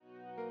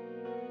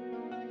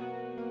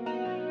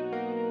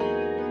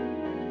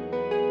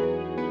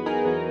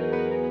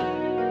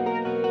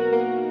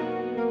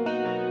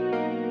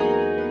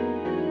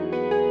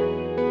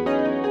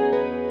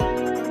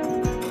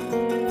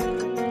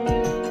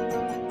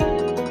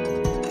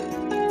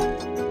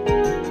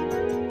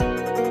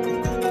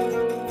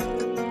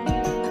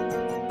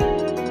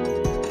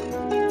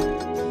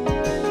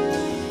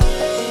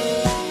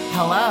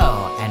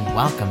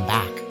welcome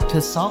back to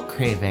Salt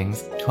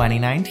Cravings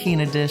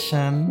 2019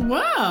 edition.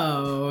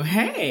 Whoa,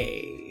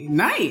 hey,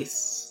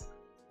 nice.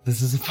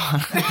 This is a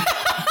fun...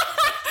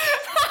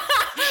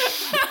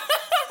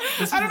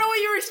 I don't know what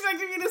you were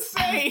expecting me to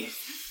say.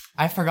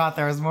 I forgot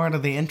there was more to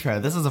the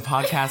intro. This is a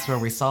podcast where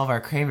we solve our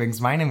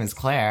cravings. My name is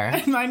Claire.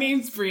 And my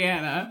name's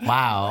Brianna.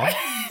 Wow.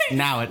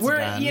 Now it's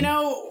done. You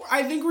know,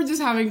 I think we're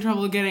just having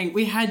trouble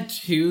we had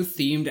 2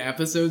 themed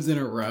episodes in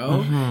a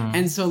row. Mm-hmm.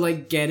 And so,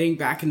 like, getting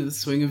back into the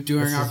swing of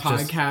doing our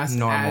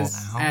podcast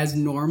as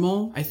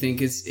normal, I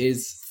think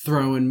is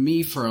throwing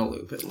me for a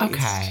loop at least.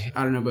 Okay.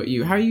 I don't know about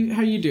you. How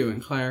you doing,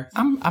 Claire?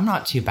 I'm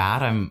not too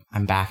bad.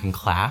 I'm back in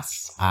class.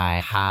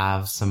 I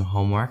have some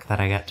homework that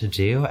I get to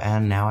do,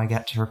 and now I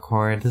get to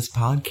record this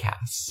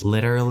podcast.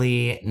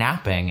 Literally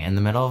napping in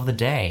the middle of the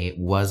day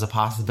was a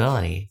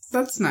possibility.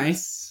 That's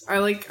nice. I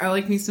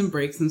like me some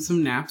breaks and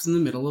some naps in the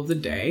middle of the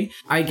day.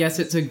 I guess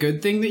it's a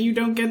good thing that you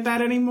don't get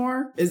that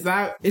anymore. Is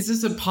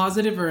this a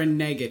positive or a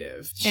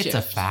negative shift? It's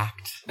a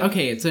fact.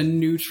 Okay, it's a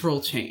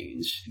neutral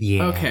change.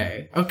 Yeah.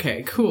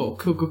 Okay,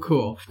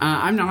 cool.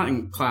 I'm not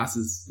in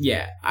classes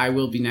yet. I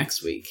will be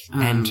next week.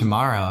 And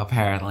tomorrow,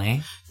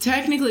 apparently.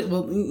 Technically.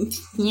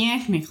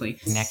 Technically.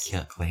 Yes.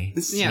 Technically.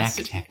 Yes.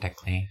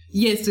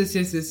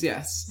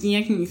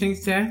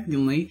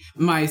 Technically.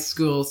 My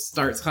school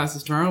starts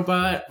classes tomorrow,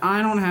 but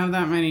I don't have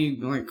that many,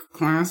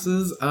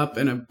 classes up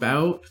and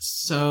about,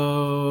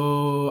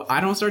 so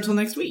I don't start till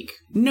next week.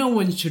 No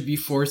one should be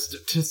forced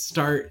to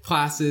start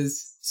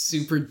classes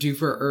super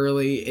duper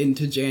early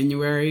into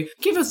January.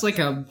 Give us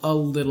a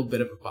little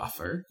bit of a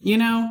buffer. You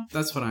know?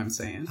 That's what I'm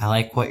saying. I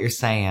like what you're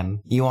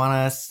saying. You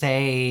want to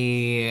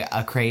say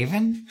a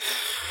craven?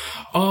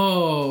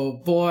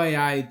 Oh, boy,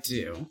 I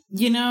do.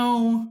 You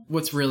know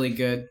what's really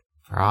good?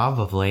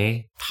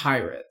 Probably.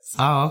 Pirates.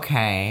 Oh,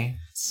 okay.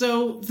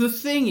 So the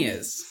thing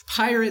is,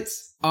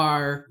 pirates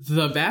are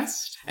the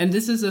best. And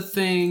this is a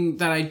thing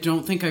that I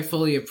don't think I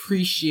fully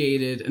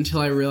appreciated until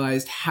I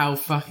realized how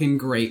fucking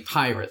great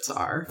pirates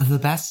are. The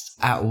best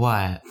at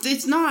what?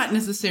 It's not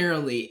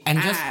necessarily And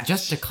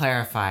just to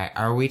clarify,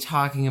 are we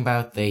talking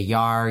about the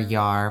yar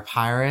yar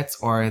pirates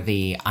or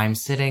the I'm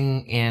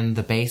sitting in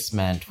the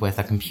basement with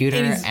a computer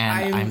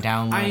and I'm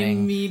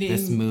downloading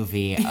this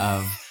movie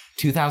of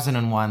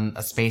 2001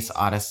 A Space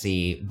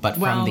Odyssey, but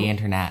from the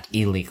internet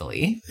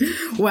illegally?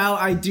 Well,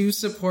 I do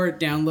support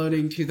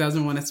downloading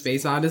 2001 A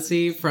Space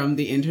Odyssey from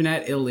the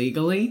internet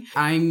illegally.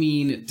 I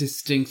mean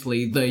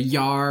distinctly the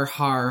yar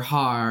har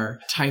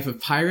har type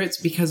of pirates,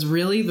 because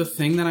really the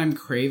thing that I'm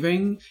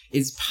craving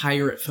is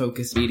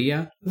pirate-focused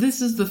media.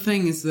 This is the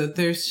thing, is that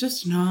there's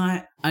just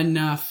not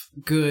enough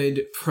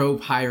good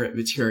pro-pirate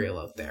material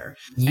out there.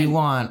 You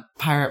want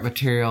pirate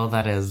material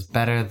that is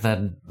better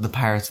than the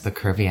Pirates of the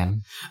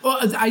Caribbean. Well,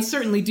 I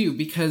certainly do,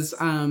 because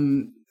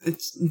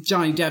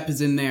Johnny Depp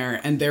is in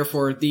there, and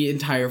therefore the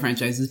entire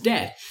franchise is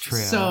dead. True.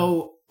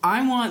 So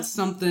I want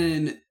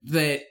something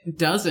that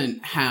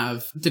doesn't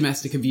have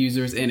domestic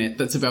abusers in it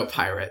that's about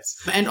pirates.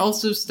 And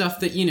also stuff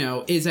that, you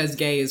know, is as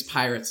gay as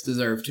pirates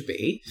deserve to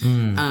be.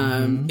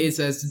 Mm-hmm. Is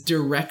as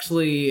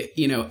directly,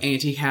 you know,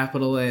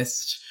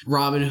 anti-capitalist,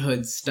 Robin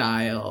Hood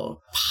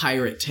style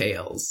pirate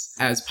tales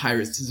as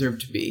pirates deserve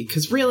to be.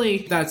 Because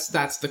really, that's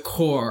the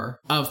core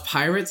of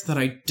pirates that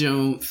I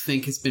don't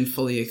think has been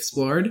fully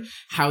explored.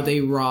 How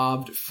they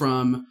robbed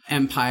from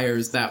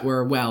empires that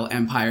were,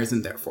 empires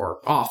and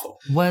therefore awful.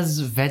 Was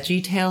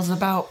VeggieTales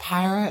about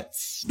pirates?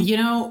 You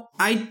know,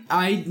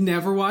 I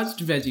never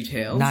watched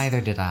VeggieTales.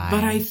 Neither did I.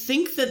 But I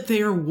think that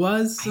there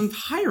was some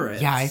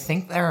pirates. Yeah, I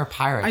think there are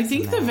pirates. I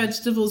think the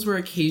vegetables were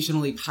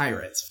occasionally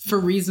pirates for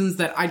reasons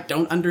that I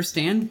don't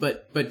understand,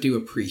 but do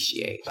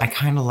appreciate. I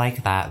kind of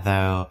like that,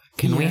 though.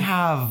 Can we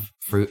have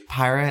fruit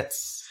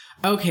pirates?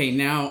 Okay,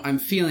 now I'm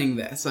feeling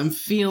this. I'm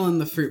feeling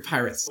the fruit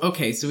pirates.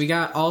 Okay, so we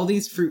got all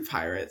these fruit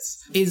pirates.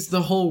 Is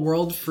the whole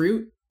world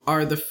fruit?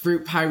 Are the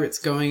fruit pirates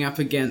going up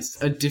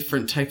against a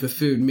different type of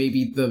food?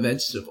 Maybe the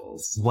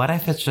vegetables. What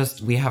if it's just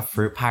we have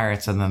fruit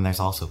pirates and then there's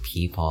also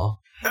people?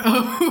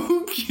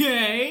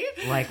 Okay.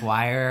 Like,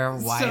 why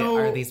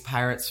are these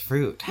pirates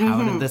fruit?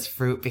 How did this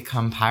fruit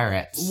become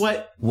pirates?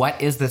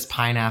 What is this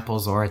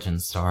pineapple's origin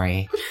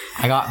story?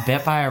 I got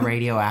bit by a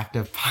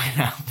radioactive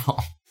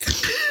pineapple.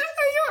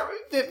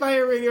 Bit by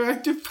a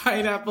radioactive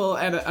pineapple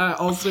and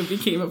also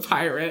became a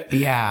pirate.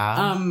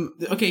 Yeah.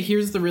 Okay,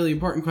 here's the really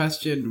important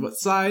question. What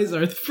size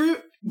are the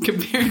fruit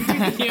compared to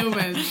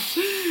humans?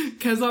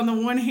 Because on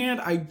the one hand,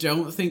 I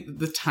don't think that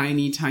the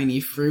tiny, tiny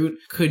fruit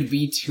could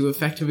be too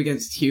effective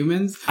against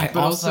humans. I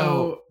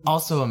also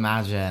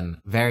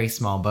imagine very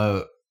small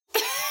boat.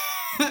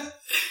 Let's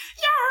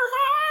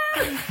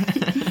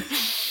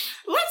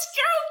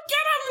go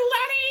get 'em,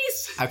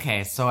 laddies!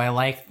 Okay, so I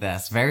like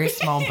this. Very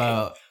small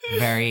boat,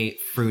 very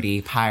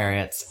fruity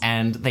pirates,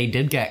 and they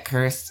did get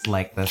cursed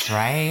like this,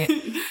 right?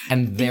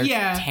 And their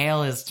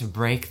tale is to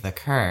break the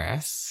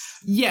curse.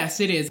 Yes,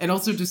 it is. And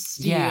also to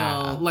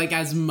steal, like,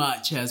 as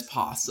much as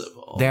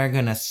possible. They're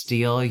gonna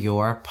steal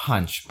your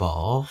punch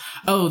bowl.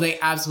 Oh, they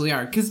absolutely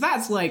are. Because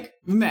that's, like,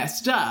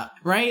 messed up,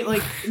 right?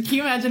 Like, can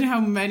you imagine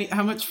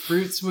how much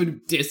fruits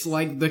would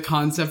dislike the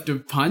concept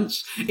of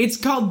punch? It's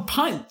called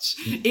punch.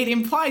 It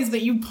implies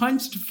that you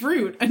punched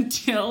fruit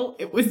until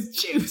it was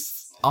juice.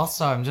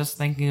 Also, I'm just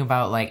thinking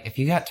about, like, if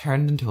you got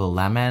turned into a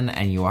lemon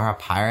and you are a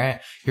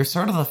pirate, you're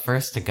sort of the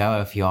first to go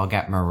if you all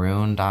get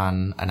marooned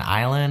on an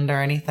island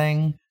or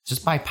anything.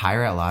 Just by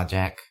pirate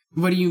logic.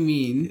 What do you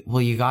mean?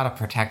 Well, you gotta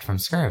protect from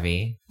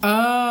scurvy.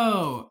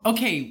 Oh,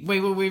 okay. Wait.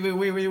 What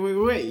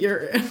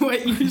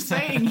you're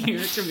saying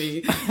here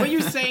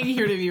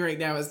to me right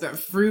now is that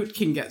fruit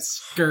can get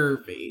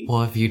scurvy.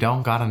 Well, if you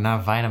don't got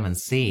enough vitamin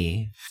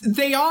C.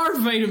 They are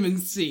vitamin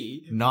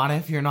C. Not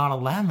if you're not a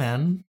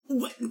lemon.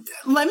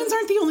 Lemons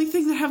aren't the only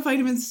thing that have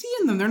vitamin C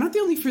in them. They're not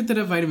the only fruit that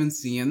have vitamin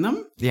C in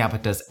them. Yeah,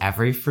 but does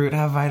every fruit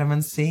have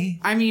vitamin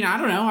C? I mean, I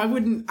don't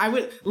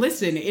know.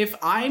 Listen, if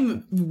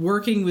I'm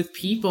working with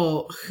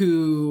people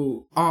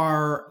who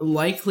are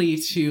likely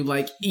to,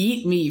 like,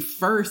 eat me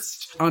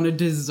first on a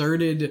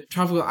deserted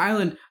tropical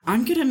island,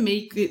 I'm gonna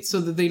make it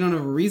so that they don't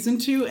have a reason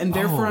to, and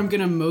therefore I'm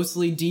gonna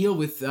mostly deal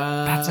with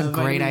That's a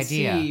great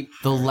idea. C.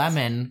 The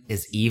lemon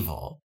is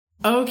evil.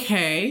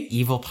 Okay.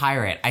 Evil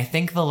pirate. I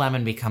think the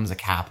lemon becomes a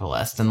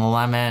capitalist, and the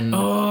lemon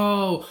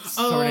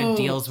sort of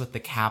deals with the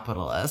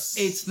capitalists.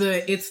 It's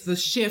the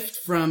shift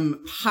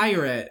from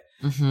pirate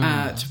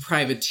to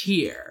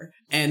privateer.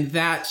 And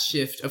that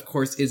shift, of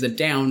course, is a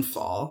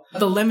downfall.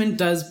 The lemon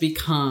does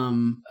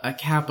become a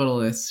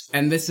capitalist,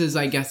 and this is,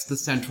 I guess, the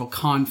central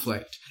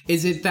conflict.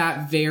 Is it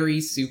that very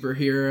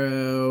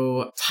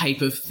superhero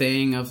type of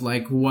thing of,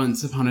 like,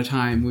 once upon a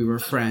time we were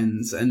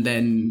friends and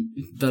then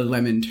the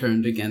lemon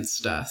turned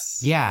against us?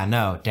 Yeah,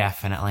 no,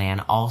 definitely.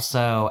 And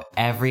also,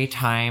 every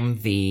time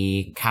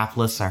the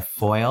capitalists are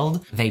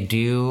foiled, they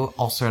do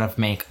all sort of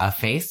make a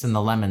face, and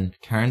the lemon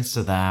turns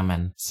to them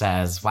and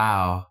says,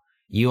 wow,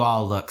 you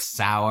all look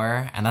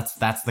sour. And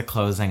that's the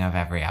closing of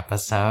every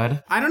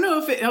episode. I don't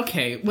know if it...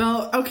 Okay,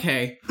 well,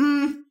 okay.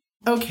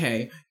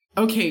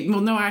 Okay,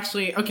 well, no,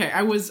 actually, okay,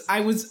 I was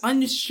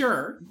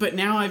unsure, but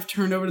now I've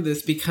turned over to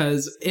this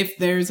because if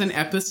there's an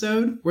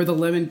episode where the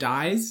lemon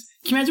dies,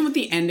 can you imagine what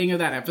the ending of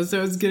that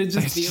episode is going to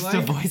just be like?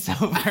 It's just a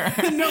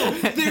voiceover. No,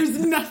 there's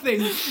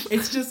nothing.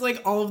 It's just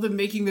like all of them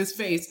making this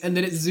face, and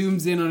then it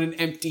zooms in on an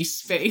empty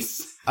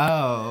space.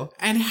 Oh.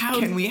 And how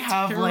can we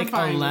have, like,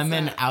 a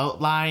lemon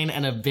outline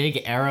and a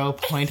big arrow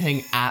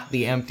pointing at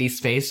the empty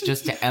space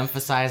just to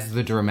emphasize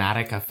the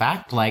dramatic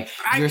effect? Like,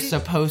 you're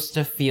supposed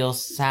to feel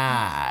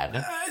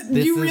sad.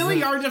 You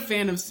really aren't a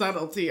fan of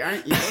subtlety,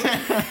 aren't you?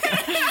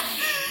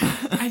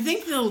 I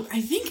think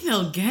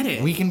they'll get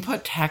it. We can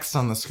put text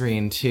on the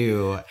screen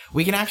too.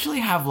 We can actually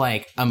have,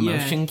 like,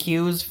 emotion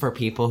cues for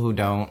people who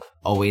don't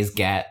always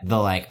get the,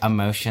 like,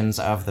 emotions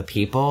of the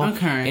people.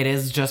 Okay. It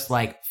is just,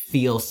 like,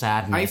 feel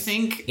sadness, I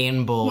think,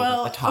 in bold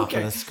at the top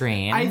of the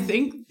screen. I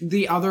think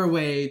the other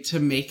way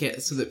to make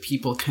it so that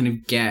people kind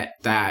of get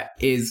that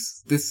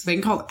is this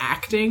thing called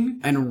acting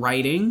and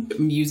writing,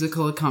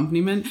 musical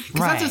accompaniment. Because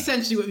that's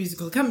essentially what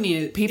musical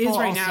accompaniment is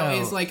right now,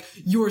 is like,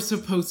 you're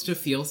supposed to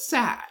feel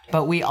sad.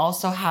 But we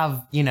also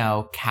have, you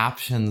know,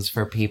 captions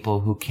for people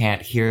who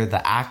can't hear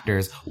the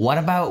actors. What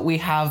about we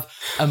have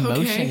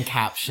emotion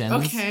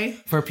captions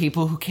for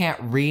people who can't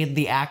read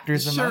the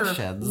actors'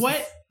 emotions?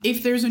 What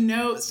if there's a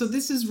note? So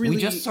this is really...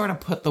 We just sort of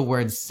put the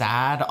word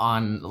sad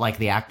on, like,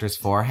 the actor's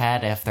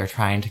forehead if they're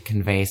trying to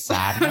convey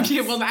sadness.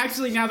 Okay, well,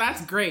 actually, now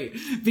that's great.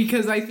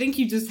 Because I think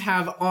you just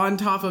have on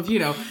top of, you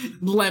know,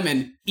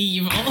 lemon,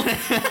 evil.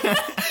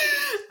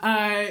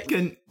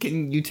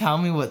 Can you tell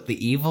me what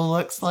the evil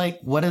looks like?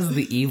 What is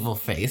the evil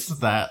face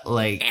that,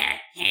 like...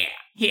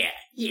 Yeah.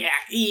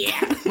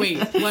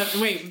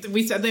 Wait.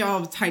 We said they all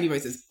have tiny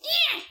voices.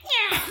 Yeah.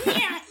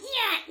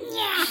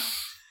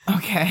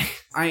 Okay.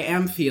 I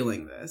am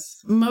feeling this.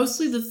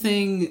 Mostly the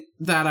thing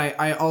that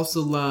I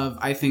also love,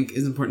 I think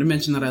is important to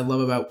mention that I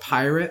love about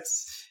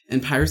pirates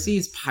and piracy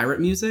is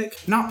pirate music.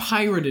 Not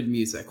pirated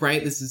music,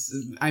 right? This is,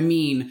 I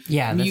mean,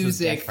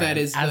 music that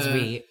is as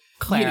we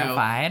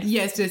clarified. You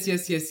know,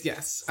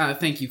 yes.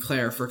 Thank you,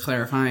 Claire, for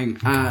clarifying.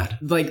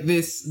 Like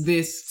this.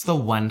 It's the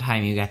one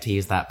time you get to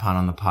use that pun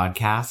on the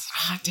podcast.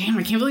 Damn,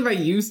 I can't believe I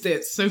used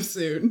it so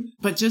soon.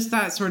 But just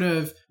that sort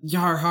of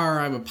yar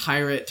har, I'm a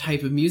pirate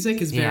type of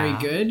music is very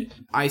good.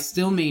 I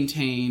still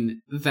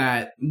maintain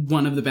that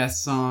one of the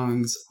best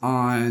songs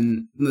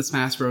on the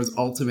Smash Bros.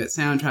 Ultimate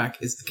soundtrack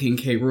is the King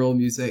K. Rool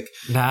music,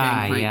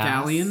 Gangplank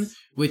Galleon,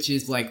 which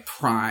is like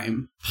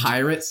prime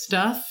pirate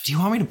stuff. Do you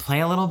want me to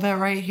play a little bit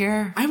right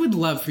here? I would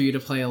love for you to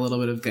play a little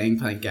bit of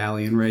Gangplank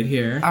Galleon right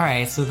here. All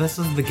right, so this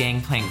is the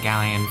Gangplank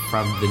Galleon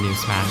from the new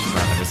Smash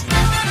Brothers.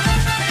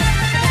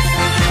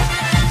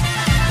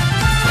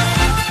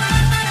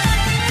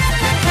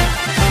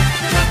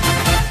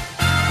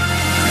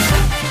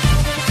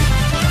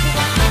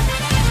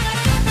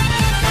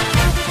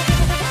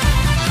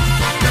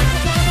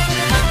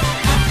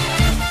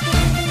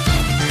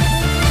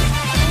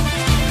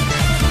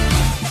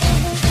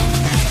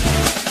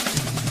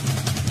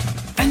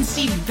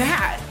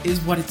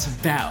 what it's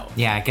about.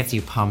 Yeah, it gets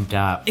you pumped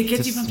up. It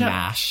gets you pumped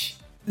smash.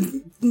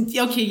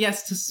 Okay,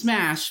 yes, to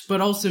smash,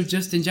 but also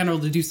just in general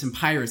to do some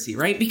piracy,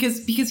 right? Because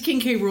King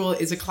K. Rool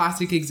is a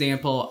classic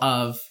example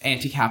of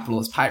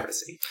anti-capitalist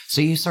piracy. So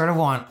you sort of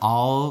want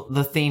all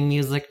the theme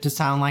music to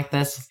sound like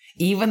this?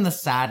 Even the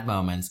sad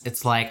moments.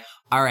 It's like,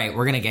 all right,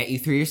 we're going to get you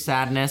through your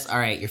sadness. All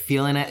right, you're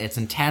feeling it. It's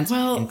intense.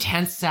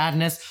 Intense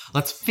sadness.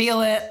 Let's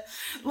feel it.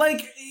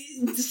 Like,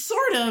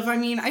 sort of. I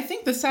mean, I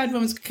think the sad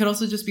moments could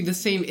also just be the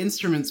same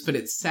instruments, but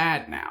it's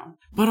sad now.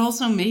 But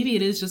also, maybe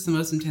it is just the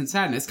most intense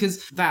sadness,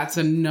 because that's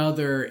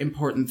another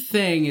important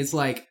thing, is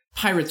like,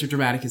 pirates are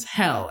dramatic as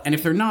hell. And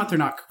if they're not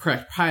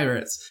correct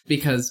pirates,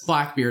 because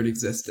Blackbeard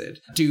existed.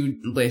 Dude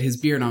lit his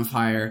beard on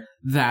fire.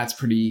 That's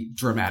pretty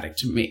dramatic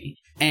to me.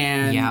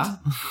 And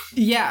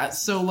yeah,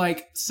 so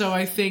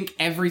I think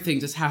everything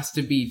just has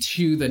to be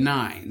to the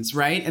nines,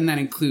 right? And that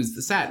includes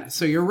the sadness.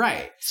 So you're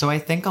right. So I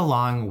think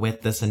along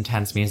with this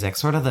intense music,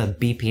 sort of the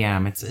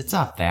BPM, it's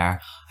up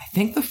there. I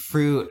think the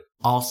fruit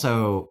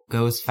also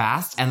goes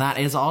fast, and that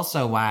is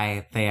also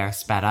why they are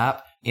sped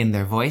up in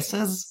their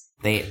voices.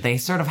 They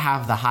sort of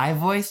have the high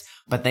voice,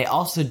 but they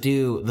also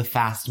do the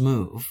fast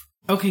move.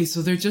 Okay,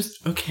 so they're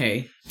just,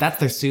 okay. That's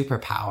their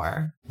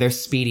superpower. Their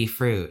speedy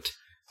fruit.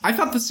 I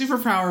thought the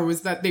superpower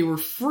was that they were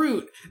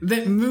fruit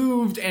that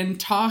moved and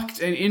talked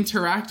and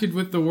interacted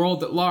with the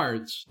world at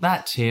large.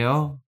 That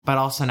too, but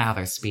also now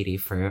they're speedy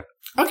fruit.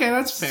 Okay,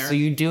 that's fair. So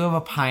you do have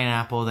a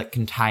pineapple that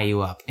can tie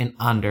you up in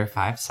under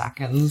 5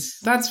 seconds.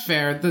 That's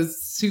fair. The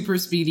super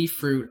speedy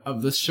fruit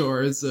of the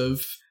shores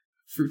of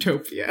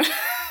Fruitopia.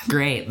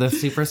 Great. The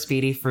super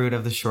speedy fruit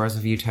of the shores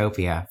of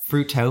Utopia.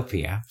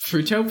 Fruitopia.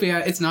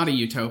 Fruitopia. It's not a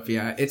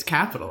utopia. It's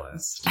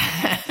capitalist.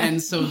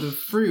 And so the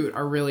fruit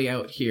are really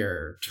out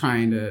here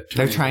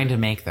They're trying to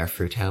make their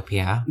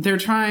Fruitopia. They're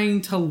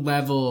trying to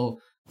level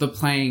the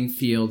playing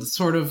field.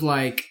 Sort of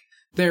like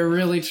they're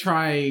really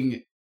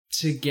trying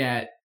to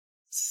get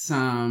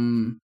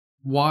some...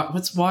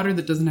 What's water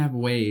that doesn't have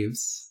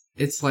waves?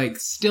 It's like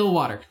still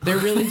water. They're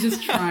really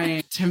just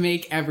trying to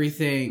make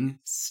everything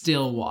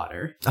still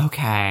water.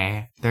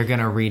 Okay. They're going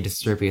to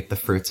redistribute the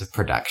fruits of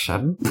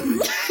production.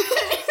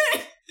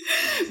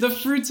 The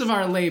fruits of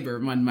our labor,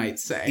 one might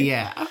say.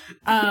 Yeah.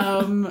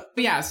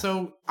 Yeah,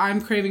 so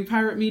I'm craving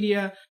pirate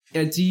media.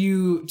 Do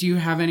you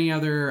have any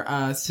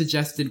other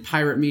suggested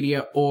pirate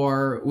media,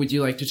 or would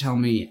you like to tell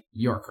me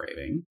your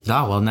craving?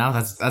 Oh, well, now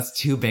that's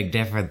two big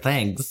different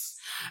things.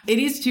 It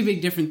is two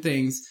big different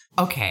things.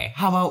 Okay,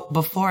 how about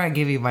before I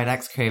give you my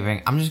next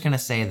craving, I'm just going to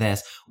say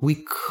this.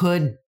 We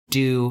could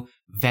do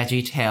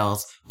Veggie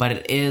Tales, but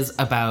it is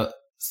about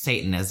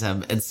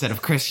Satanism instead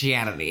of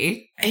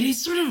Christianity. It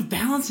is sort of a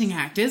balancing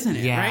act, isn't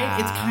it? Yeah.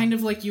 Right? It's kind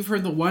of like you've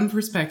heard the one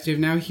perspective,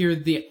 now hear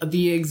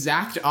the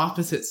exact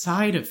opposite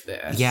side of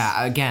this.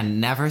 Yeah,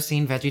 again, never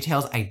seen Veggie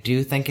Tales. I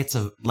do think it's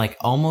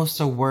almost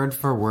a word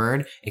for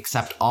word,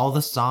 except all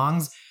the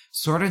songs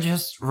sort of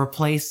just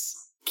replace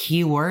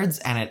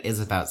keywords, and it is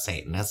about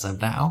Satanism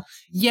now.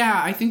 Yeah,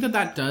 I think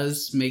that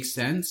does make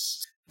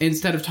sense.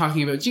 Instead of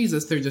talking about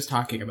Jesus, they're just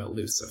talking about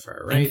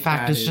Lucifer, right? In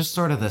fact, it's just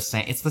sort of the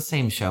same. It's the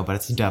same show, but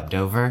it's dubbed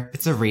over.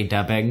 It's a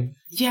redubbing.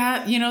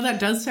 Yeah, that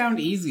does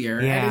sound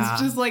easier. Yeah. And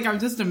it's just like, I'm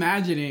just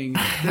imagining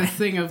this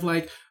thing of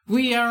like,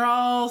 we are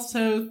all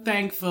so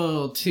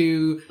thankful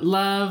to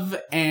love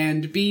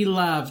and be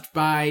loved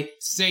by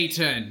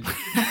Satan.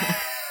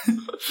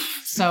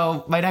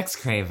 So, my next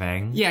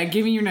craving. Yeah,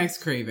 give me your next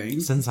craving.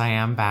 Since I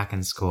am back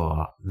in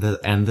school,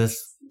 and this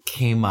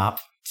came up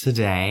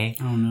today.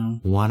 Oh, no.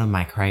 One of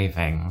my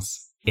cravings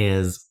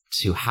is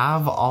to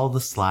have all the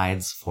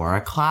slides for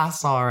a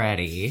class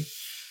already.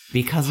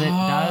 Because it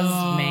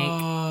does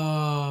make...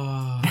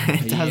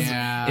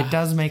 It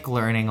does make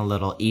learning a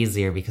little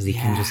easier because you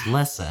can just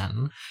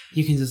listen.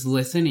 You can just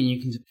listen and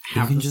you can just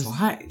have the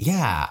slides.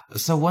 Yeah.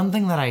 So one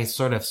thing that I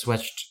sort of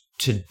switched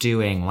to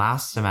doing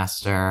last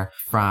semester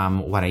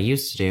from what I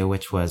used to do,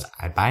 which was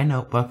I'd buy a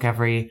notebook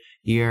every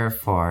year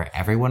for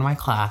every one of my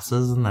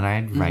classes, and then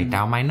I'd write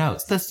down my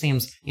notes. This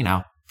seems,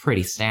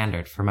 pretty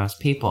standard for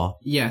most people.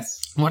 Yes.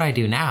 What I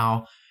do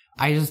now,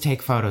 I just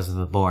take photos of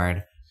the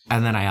board,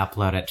 and then I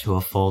upload it to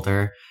a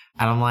folder,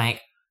 and I'm like,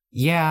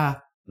 yeah,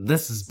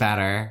 this is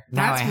better.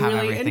 Now I have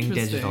really everything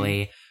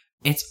digitally.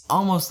 It's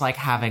almost like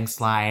having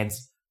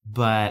slides,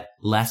 but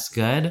less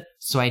good.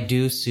 So I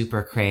do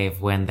super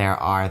crave when there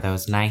are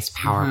those nice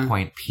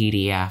PowerPoint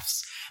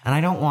PDFs. And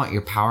I don't want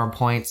your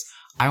PowerPoints.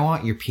 I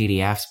want your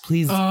PDFs.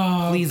 Please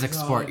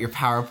export your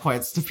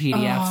PowerPoints to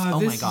PDFs.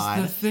 Oh my God.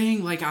 This is the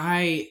thing. Like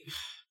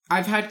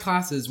I've had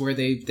classes where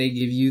they give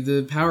you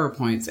the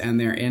PowerPoints and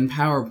they're in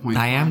PowerPoint.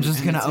 I am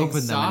just going to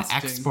open them and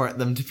export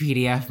them to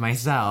PDF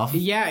myself.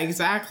 Yeah,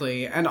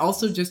 exactly. And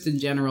also just in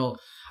general,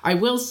 I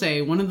will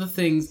say one of the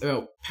things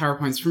about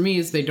PowerPoints for me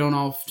is they don't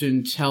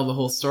often tell the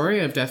whole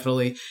story. I've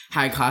definitely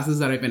had classes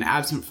that I've been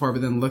absent for,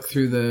 but then look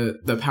through the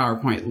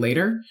PowerPoint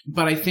later.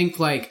 But I think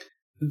like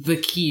the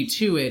key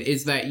to it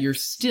is that you're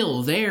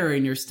still there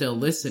and you're still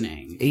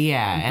listening.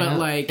 Yeah. But and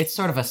like, it's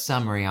sort of a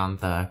summary on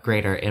the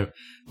greater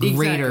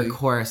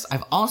course.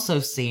 I've also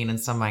seen in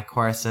some of my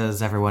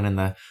courses, everyone in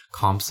the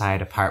comp sci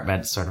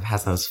department sort of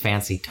has those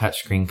fancy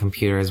touchscreen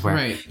computers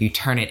where you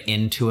turn it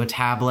into a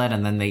tablet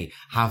and then they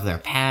have their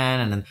pen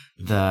and then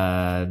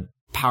the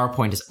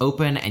PowerPoint is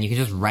open and you can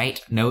just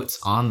write notes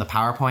on the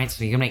PowerPoint.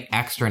 So you can make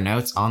extra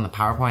notes on the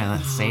PowerPoint and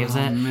that saves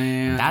it.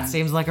 Man. That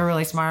seems like a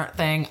really smart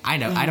thing. I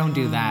know. I don't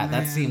do that. Man.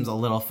 That seems a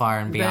little far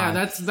and beyond.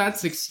 Yeah,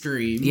 that's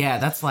extreme. Yeah,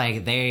 that's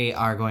like they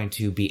are going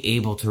to be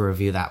able to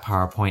review that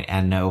PowerPoint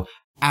and know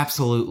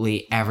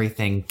absolutely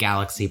everything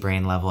Galaxy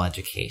Brain level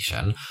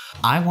education.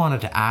 I wanted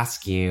to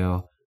ask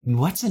you,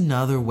 what's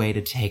another way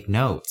to take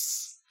notes?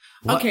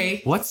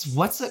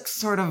 What's a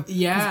sort of...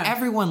 Yeah.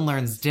 Everyone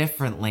learns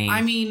differently.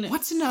 I mean...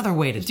 What's another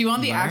way to Do you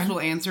want the actual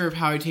answer of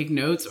how I take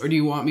notes, or do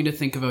you want me to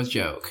think of a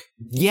joke?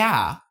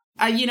 Yeah.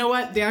 You know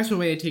what? The actual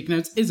way I take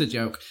notes is a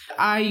joke.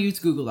 I use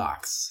Google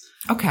Docs.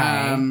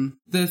 Okay.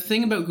 The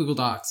thing about Google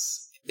Docs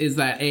is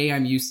that,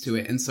 I'm used to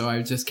it, and so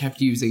I've just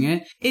kept using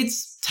it.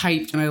 It's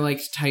typed, and I like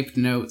typed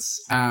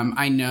notes.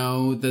 I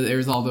know that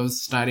there's all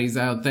those studies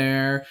out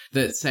there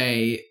that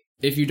say...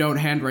 if you don't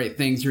handwrite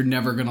things, you're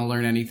never going to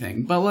learn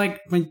anything. But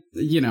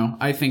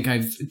I think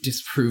I've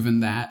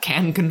disproven that.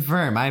 Can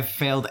confirm. I've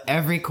failed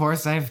every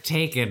course I've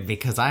taken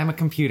because I'm a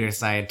computer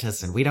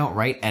scientist and we don't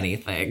write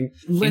anything.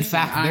 Listen, in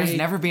fact, there's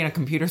never been a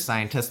computer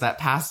scientist that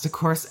passed a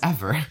course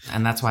ever.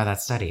 And that's why that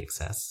study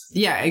exists.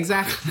 Yeah,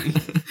 exactly.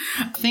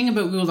 Thing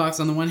about Google Docs,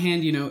 on the one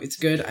hand, it's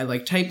good. I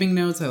like typing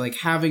notes. I like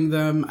having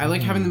them. I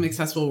like having them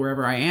accessible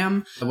wherever I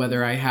am,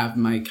 whether I have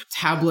my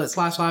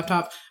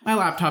tablet/laptop, my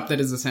laptop that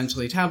is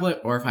essentially a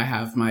tablet, or if I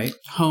have my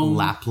home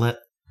laplet.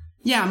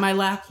 Yeah, my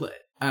laplet.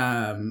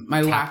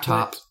 My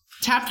laptop.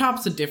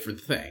 Taptop's a different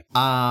thing.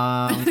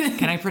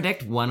 Can I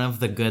predict one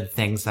of the good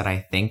things that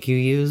I think you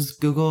use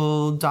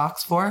Google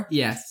Docs for?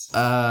 Yes.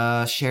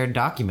 Shared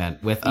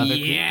document with other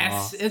people.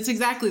 Yes, that's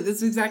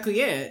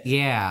exactly it.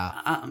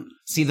 Yeah.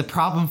 See, the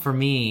problem for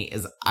me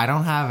is I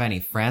don't have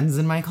any friends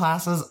in my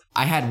classes.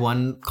 I had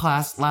one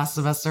class last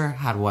semester,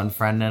 had one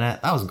friend in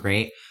it. That was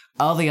great.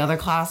 All the other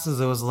classes,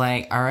 it was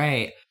like, all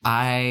right,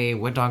 I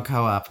went on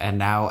co-op and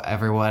now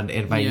everyone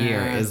in my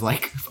year is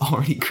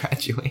already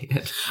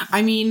graduated.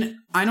 I mean,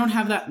 I don't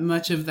have that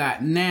much of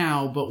that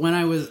now, but when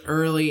I was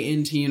early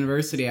into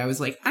university, I was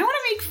like, I want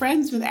to make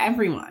friends with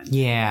everyone.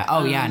 Yeah.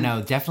 Oh, yeah.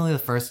 No, definitely the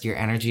first year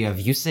energy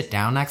of you sit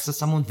down next to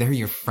someone, they're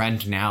your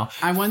friend now.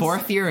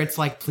 Fourth year, it's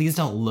like, please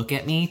don't look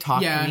at me,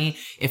 talk to me.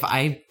 If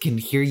I can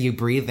hear you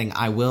breathing,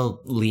 I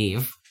will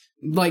leave.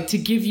 To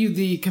give you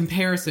the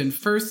comparison,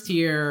 first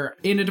year,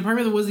 in a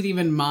department that wasn't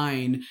even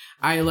mine,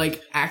 I,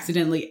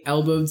 accidentally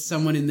elbowed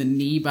someone in the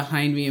knee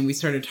behind me and we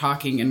started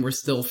talking and we're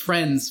still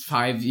friends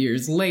 5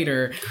 years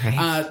later.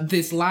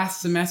 This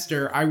last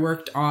semester, I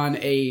worked on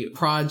a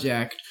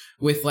project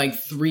with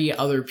 3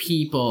 other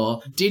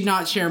people, did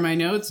not share my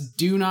notes,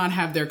 do not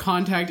have their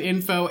contact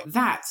info.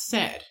 That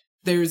said,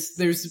 there's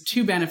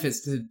 2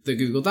 benefits to the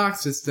Google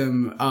Docs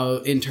system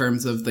in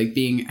terms of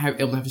being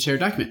able to have a shared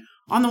document.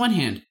 On the one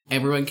hand,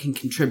 everyone can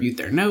contribute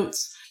their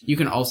notes. You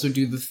can also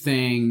do the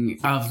thing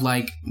of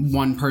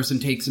one person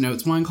takes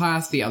notes one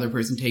class, the other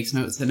person takes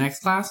notes the next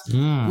class,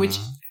 which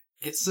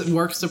it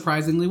works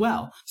surprisingly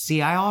well.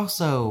 See, I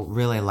also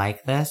really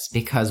like this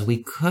because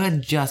we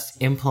could just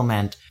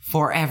implement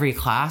for every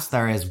class,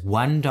 there is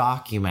one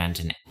document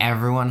and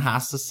everyone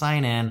has to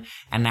sign in.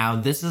 And now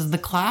this is the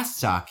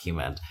class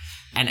document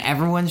and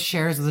everyone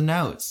shares the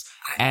notes.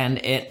 And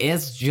it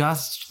is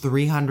just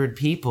 300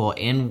 people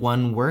in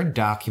one Word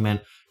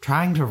document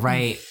trying to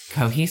write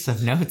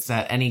cohesive notes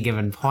at any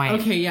given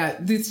point. Okay, yeah.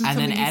 This is and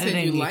then you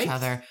editing you each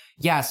other.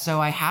 Yeah, so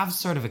I have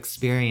sort of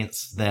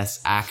experienced this,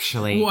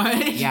 actually.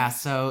 What? Yeah,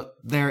 so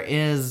there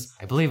is,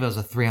 I believe it was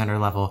a 300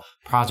 level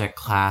project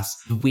class.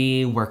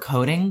 We were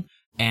coding,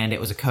 and it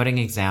was a coding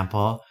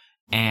example,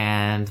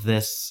 and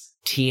this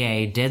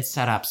TA did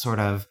set up sort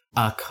of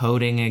a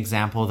coding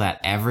example that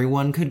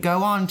everyone could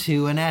go on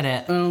to and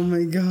edit. Oh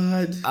my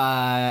god.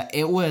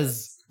 It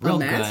was real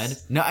good.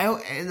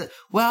 No,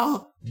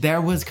 well,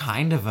 there was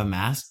kind of a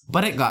mess,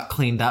 but it got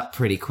cleaned up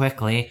pretty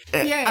quickly.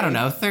 Yeah. I don't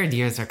know, third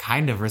years are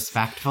kind of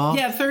respectful.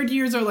 Yeah, third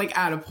years are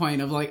at a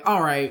point of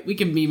all right, we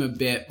can meme a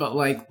bit, but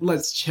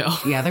let's chill.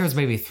 Yeah, there was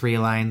maybe 3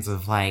 lines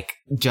of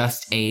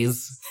just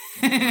A's.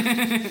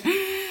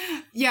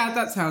 Yeah,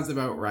 that sounds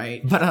about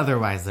right. But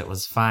otherwise, it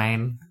was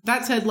fine.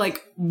 That said,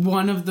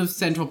 one of the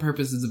central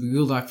purposes of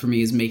Google Doc for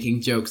me is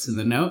making jokes in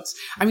the notes.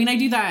 I mean, I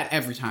do that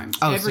every time.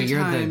 Oh, so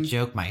you're the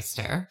joke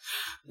meister.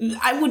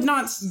 I would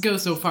not go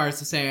so far as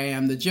to say I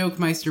am the joke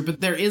meister, but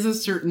there is a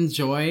certain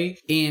joy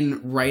in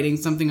writing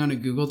something on a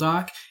Google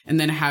Doc and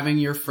then having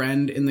your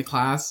friend in the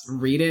class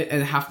read it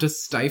and have to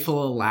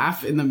stifle a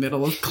laugh in the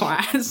middle of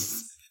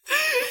class.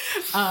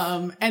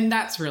 And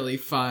that's really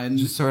fun.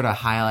 Just sort of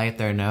highlight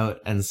their note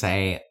and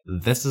say,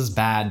 this is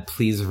bad,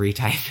 please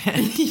retype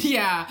it.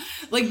 Yeah.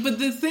 Like, but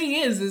the thing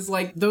is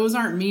like, those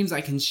aren't memes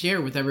I can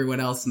share with everyone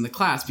else in the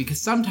class,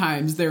 because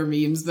sometimes there are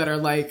memes that are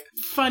like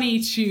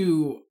funny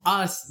to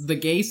us, the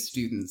gay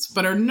students,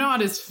 but are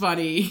not as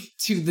funny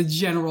to the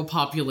general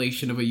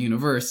population of a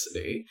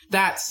university.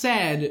 That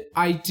said,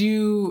 I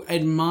do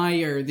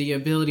admire the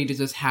ability to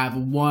just have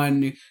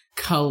one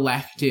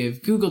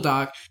collective Google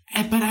Doc,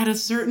 but at a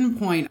certain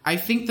point, I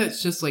think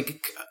that's just like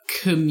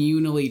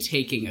communally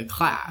taking a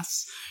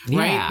class,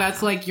 right? Yeah.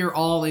 That's like you're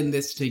all in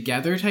this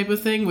together type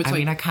of thing, which I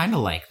mean, I kind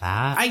of like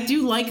that. I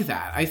do like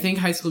that. I think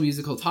High School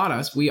Musical taught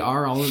us we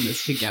are all in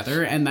this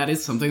together, and that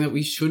is something that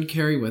we should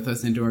carry with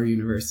us into our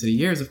university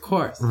years, of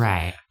course.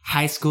 Right.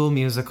 High School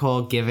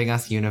Musical giving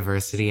us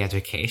university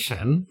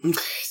education. It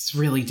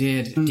really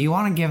did. Do you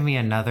want to give me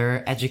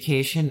another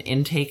education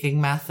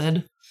intaking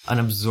method? An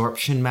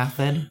absorption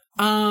method?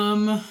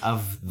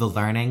 Of the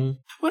learning?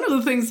 One of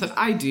the things that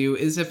I do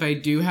is if I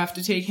do have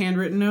to take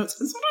handwritten notes,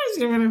 and sometimes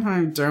even if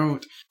I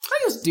don't, I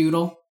just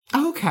doodle.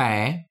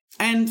 Okay.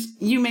 And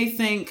you may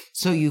think...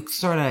 So you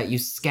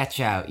sketch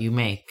out, you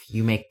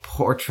make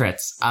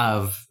portraits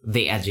of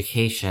the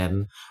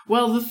education.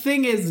 Well, the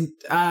thing is,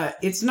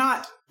 it's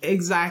not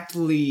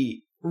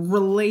exactly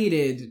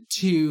related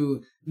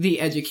to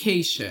the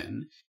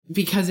education,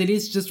 because it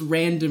is just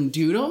random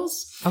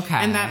doodles. Okay.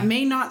 And that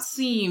may not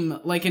seem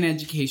like an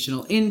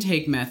educational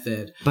intake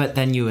method. But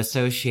then you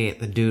associate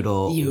the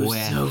doodle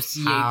with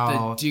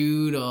how the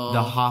doodle.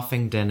 The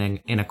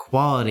Hoffington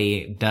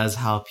inequality does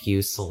help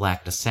you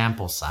select a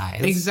sample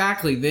size.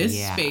 Exactly.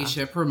 This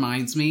spaceship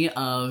reminds me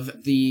of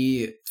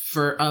the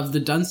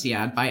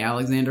Dunciad by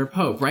Alexander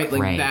Pope, right?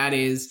 Like that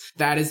is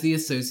the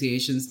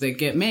associations that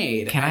get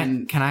made.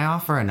 Can I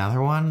offer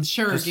another one?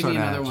 Sure, give me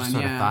another one.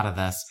 Sort of thought of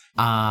this.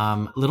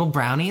 Little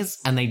brownies,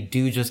 and they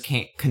do just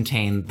can't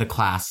contain the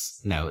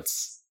class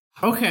notes.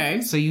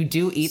 Okay. So you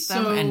do eat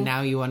them, and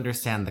now you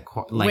understand the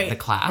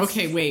class.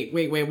 Okay, wait.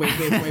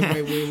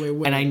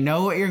 And I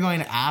know what you're going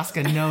to ask,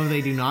 and no,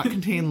 they do not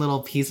contain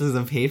little pieces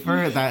of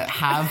paper that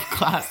have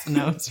class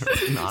notes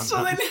written on them.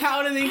 So then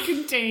how do they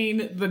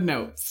contain the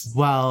notes?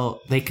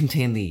 Well, they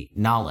contain the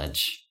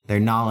knowledge. They're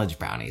knowledge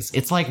brownies.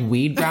 It's like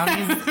weed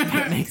brownies, but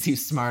it makes you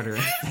smarter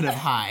instead of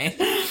high.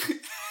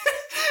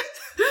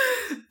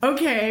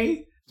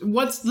 Okay.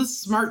 What's the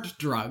smart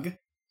drug?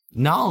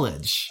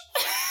 Knowledge.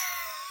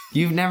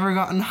 You've never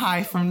gotten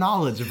high from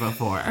knowledge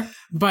before.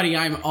 Buddy,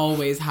 I'm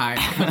always high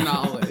from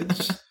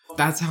knowledge.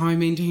 That's how I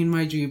maintain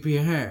my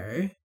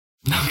GPA.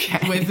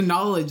 Okay. With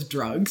knowledge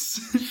drugs.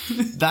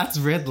 That's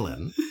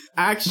Ritalin.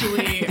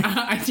 Actually,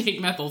 I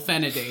take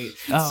methylphenidate.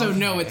 Oh, so okay.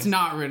 no, it's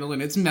not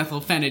Ritalin, it's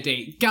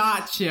methylphenidate.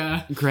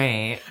 Gotcha.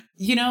 Great.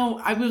 You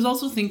know, I was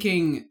also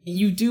thinking,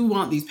 you do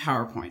want these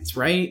PowerPoints,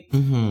 right?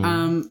 Mm-hmm.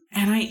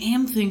 And I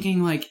am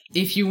thinking, like,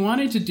 if you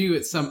wanted to do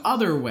it some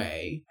other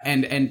way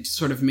and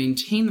sort of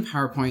maintain the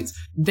PowerPoints,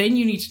 then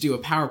you need to do a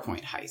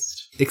PowerPoint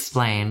heist.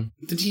 Explain.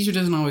 The teacher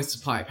doesn't always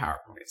supply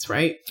PowerPoints,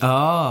 right?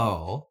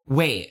 Oh.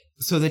 Wait,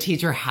 so the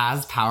teacher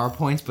has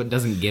PowerPoints but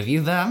doesn't give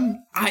you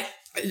them?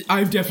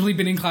 I've definitely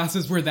been in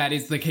classes where that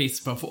is the case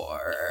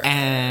before.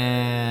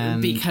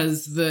 And...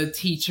 because the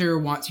teacher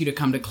wants you to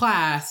come to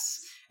class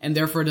and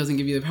therefore doesn't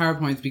give you the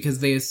PowerPoints because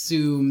they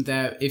assume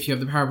that if you have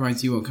the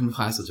PowerPoints, you won't come to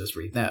class, you'll just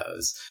read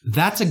those.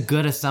 That's a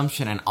good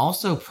assumption, and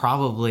also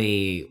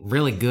probably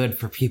really good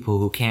for people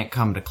who can't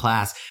come to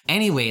class.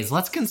 Anyways,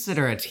 let's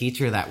consider a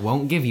teacher that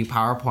won't give you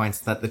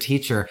PowerPoints that the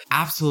teacher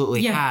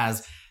absolutely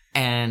has,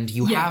 and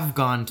you have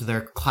gone to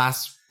their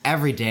class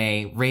every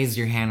day, raise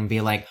your hand and be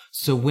like,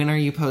 so when are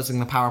you posting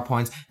the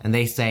PowerPoints? And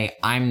they say,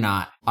 I'm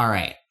not. All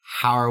right.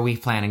 How are we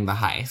planning the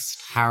heist?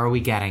 How are we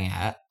getting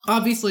it?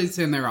 Obviously, it's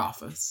in their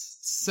office.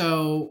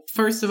 So,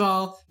 first of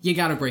all, you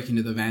gotta break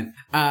into the vent.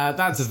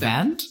 That's the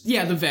vent?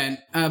 Yeah, the vent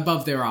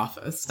above their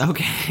office.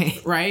 Okay.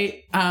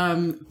 Right?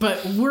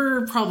 But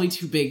we're probably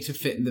too big to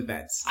fit in the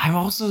vents. I'm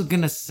also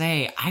gonna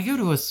say, I go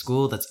to a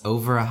school that's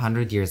over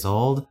 100 years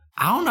old.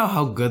 I don't know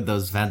how good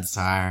those vents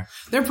are.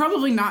 They're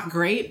probably not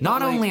great.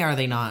 Not only are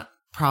they not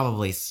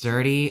probably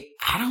sturdy,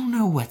 I don't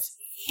know what's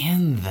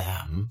in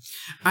them.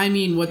 I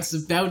mean, what's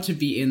about to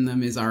be in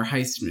them is our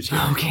heist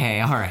material.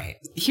 Okay, all right.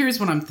 Here's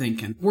what I'm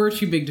thinking. We're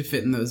too big to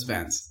fit in those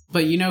vents.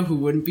 But you know who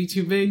wouldn't be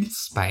too big?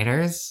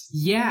 Spiders?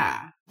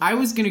 Yeah. I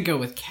was gonna go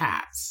with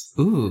cats.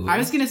 Ooh. I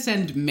was gonna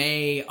send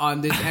May on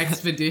this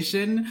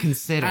expedition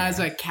Consider as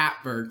a cat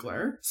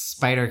burglar.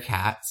 Spider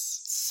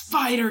cats.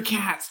 Spider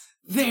cats!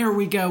 There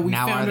we go. We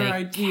now found are our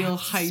ideal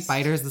heist.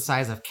 Spiders the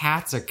size of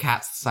cats or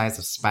cats the size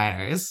of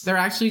spiders? They're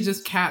actually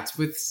just cats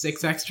with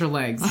 6 extra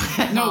legs.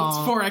 No, it's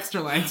 4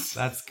 extra legs.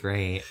 That's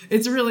great.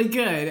 It's really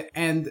good.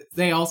 And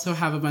they also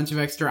have a bunch of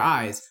extra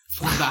eyes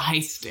for the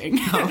heisting.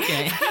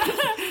 Okay.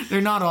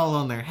 They're not all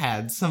on their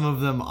head. Some of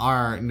them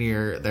are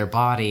near their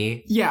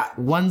body. Yeah.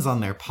 One's on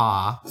their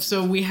paw.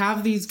 So we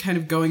have these kind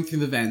of going through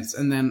the vents,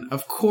 and then,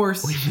 of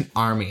course... We have an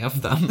army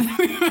of them.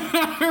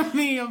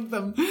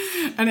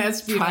 An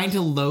espionage. Trying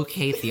to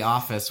locate the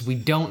office. We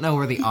don't know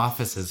where the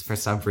office is for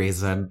some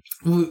reason.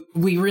 We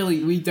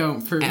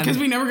don't, because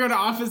we never go to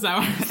office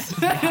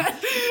hours. Yeah.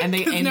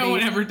 And no one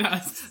ever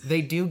does.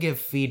 They do give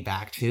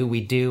feedback, too.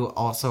 We do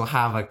also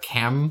have a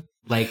cam,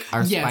 like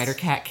our Spider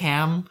Cat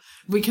cam.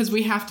 Because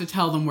we have to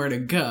tell them where to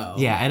go.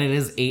 Yeah, and it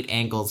is 8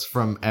 angles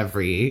from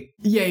every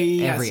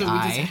Every so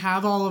eye. We just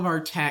have all of our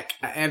tech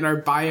and our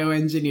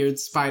bioengineered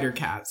spider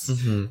cats.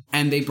 Mm-hmm.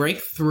 And they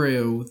break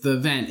through the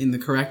vent in the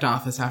correct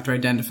office after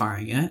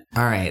identifying it.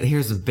 All right,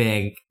 here's a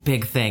big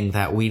thing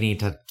that we need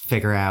to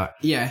figure out.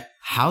 Yeah.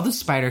 How the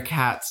spider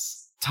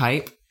cats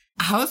type.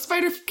 How the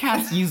spider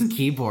cats use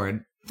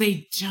keyboard.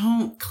 They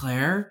don't,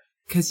 Claire.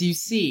 Because you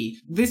see,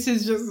 this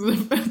is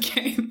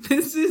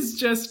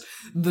just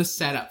the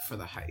setup for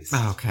the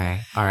heist.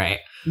 Okay. All right.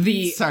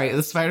 The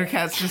spider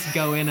cats just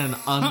go in and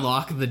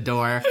unlock the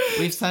door.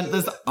 We've sent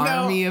this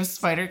army of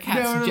spider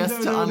cats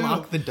to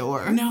unlock the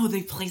door. No,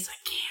 they place a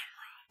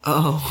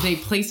camera. Oh. They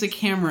place a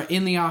camera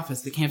in the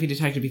office that can't be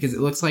detected because it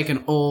looks like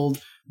an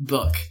old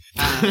book.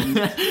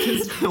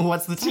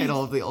 What's the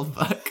title of the old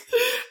book?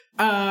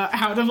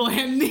 How to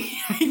land the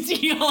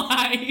ideal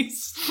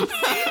heist.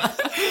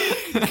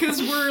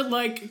 Because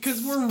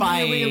we're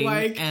really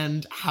like...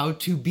 And how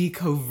to be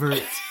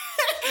covert.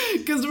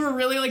 Because we're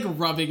really like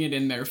rubbing it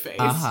in their face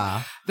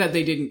that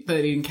they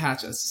didn't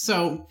catch us.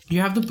 So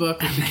you have the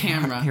book with the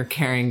camera. You're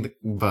carrying the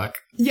book.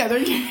 Yeah,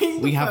 they're carrying the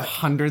book. We have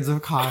hundreds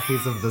of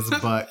copies of this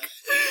book.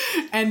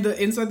 And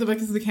inside the book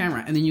is the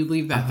camera, and then you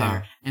leave that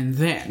there, and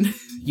then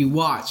you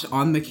watch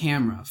on the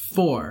camera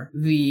for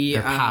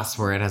their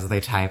password as they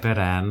type it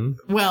in.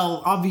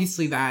 Well,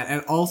 obviously that,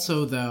 and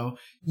also though,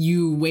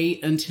 you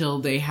wait until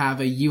they have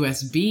a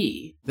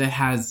USB that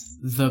has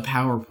the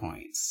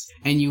PowerPoints,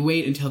 and you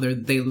wait until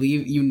they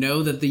leave. You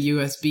know that the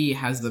USB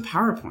has the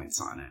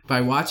PowerPoints on it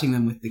by watching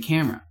them with the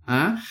camera,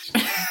 huh?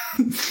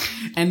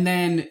 And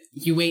then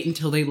you wait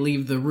until they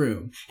leave the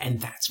room,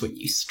 and that's when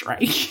you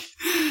strike.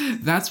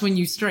 That's when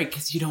you strike,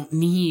 because you don't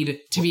need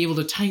to be able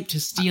to type to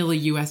steal a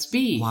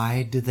USB.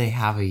 Why do they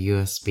have a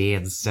USB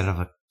instead of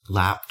a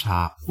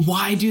laptop?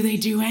 Why do they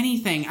do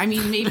anything? I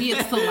mean, maybe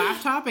it's the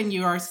laptop and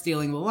you are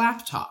stealing the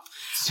laptop.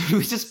 So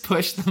we just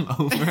push them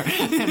over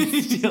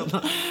and steal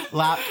the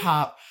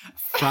laptop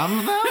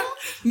from them?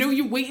 No,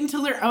 you wait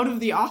until they're out of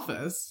the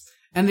office.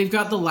 And they've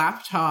got the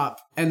laptop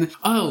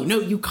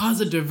you cause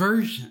a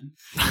diversion.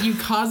 You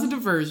cause a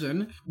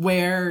diversion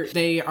where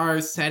they are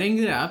setting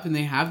it up and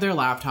they have their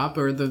laptop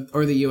or the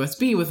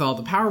USB with all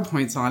the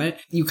PowerPoints on it.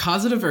 You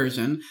cause a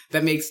diversion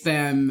that makes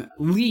them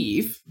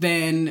leave.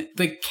 Then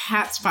the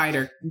cat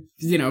spider,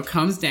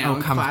 comes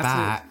down. Comes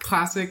back.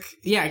 Classic.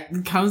 Yeah,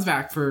 comes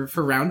back for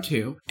round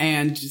 2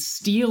 and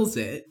steals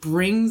it,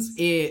 brings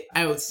it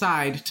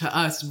outside to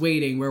us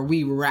waiting where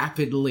we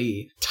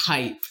rapidly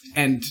type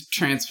and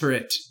transfer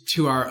it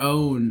to our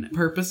own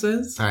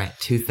purposes. All right,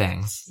 2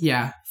 things.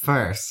 Yeah.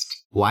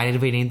 First, why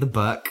did we need the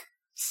book?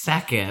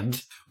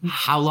 Second,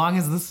 how long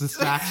is this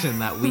distraction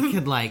that we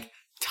could,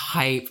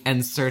 type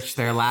and search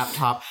their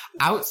laptop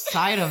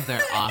outside of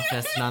their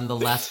office,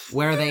 nonetheless,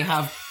 where they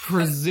have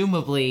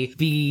presumably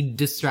be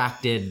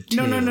distracted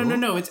to?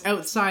 No. It's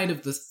outside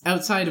of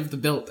the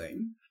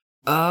building.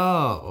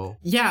 Oh.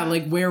 Yeah,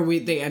 where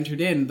they entered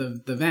in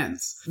the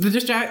vents. The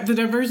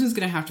diversion is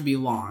going to have to be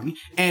long,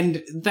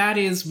 and that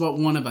is what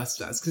one of us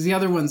does, because the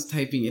other one's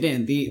typing it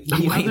in.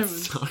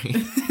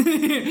 Sorry.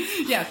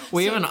 Yeah.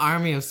 We have an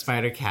army of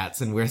spider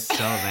cats, and we're still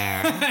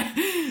there.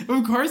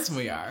 Of course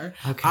we are.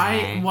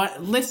 Okay.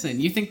 Listen,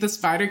 you think the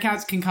spider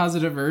cats can cause a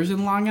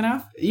diversion long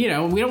enough? We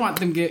don't want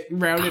them get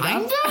rounded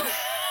up.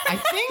 I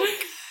think,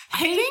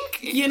 they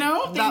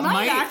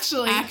might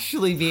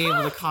actually be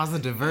able to cause a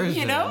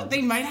diversion.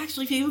 They might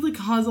actually be able to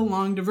cause a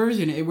long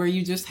diversion where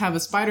you just have a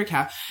spider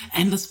cat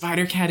and the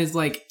spider cat is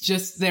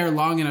just there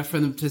long enough for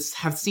them to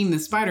have seen the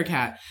spider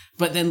cat,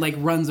 but then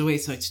runs away,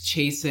 so to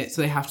chase it,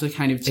 so they have to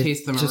kind of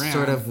chase them around. It just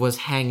sort of was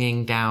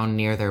hanging down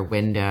near their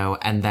window,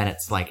 and then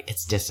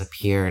it's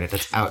disappeared, and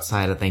it's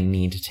outside, and they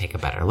need to take a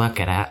better look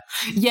at it.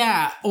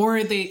 Yeah, or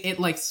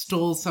it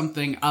stole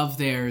something of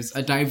theirs,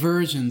 a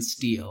diversion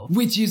steal,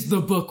 which is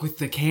the book with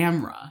the camera.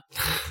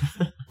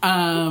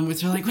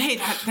 Which are wait,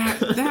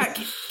 that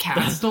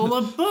cat stole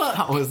a book.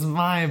 That was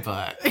my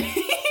book.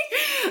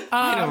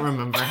 I don't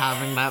remember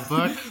having that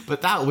book,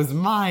 but that was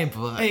my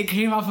book. It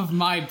came off of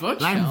my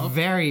bookshelf. I'm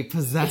very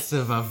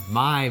possessive of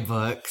my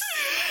books.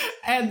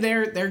 And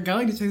they're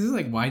going to Texas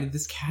why did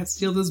this cat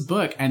steal this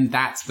book? And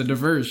that's the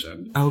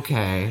diversion.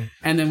 Okay.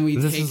 And then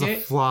this is a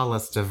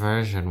flawless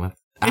diversion with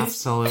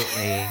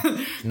absolutely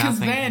nothing. Because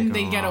then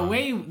they get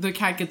away, the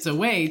cat gets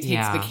away,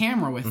 takes the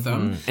camera with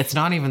them. It's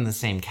not even the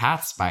same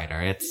cat spider.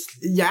 They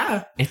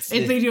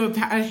do a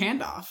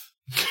handoff.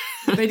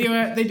 they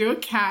do a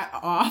cat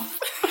off.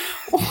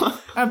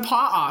 A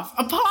paw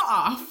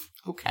off.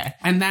 Okay.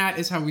 And that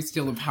is how we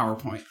steal the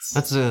PowerPoints.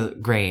 That's a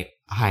great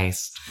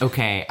heist.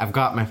 Okay, I've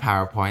got my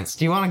PowerPoints.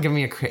 Do you want to give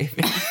me a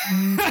craving?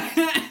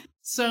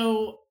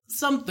 So,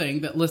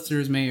 something that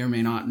listeners may or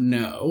may not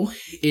know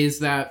is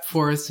that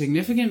for a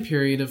significant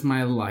period of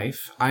my life,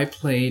 I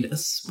played a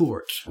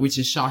sport, which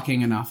is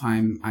shocking enough,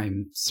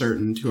 I'm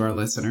certain, to our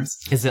listeners.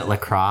 Is it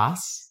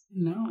lacrosse?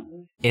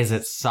 No. Is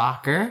it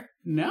soccer?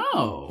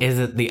 No. Is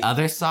it the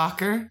other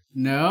soccer?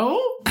 No?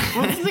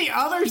 What's the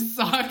other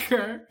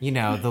soccer? You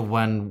know, the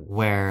one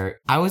where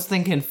I was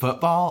thinking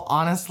football,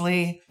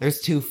 honestly.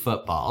 There's 2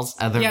 footballs.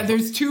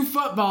 There's 2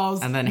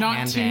 footballs, and then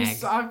not 2 hand-ag.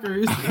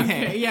 soccers.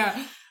 Okay,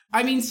 yeah.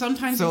 I mean,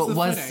 sometimes so it's it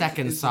was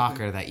second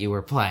soccer that you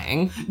were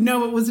playing.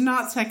 No, it was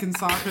not second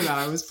soccer that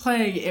I was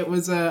playing. It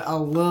was a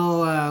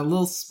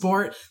little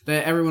sport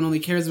that everyone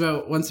only cares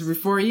about once every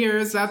 4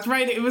 years. That's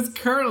right, it was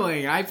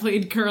curling. I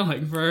played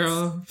curling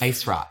for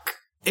ice rock.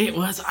 It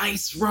was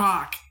ice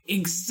rock.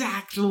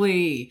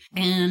 Exactly.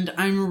 And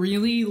I'm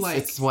really like...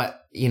 It's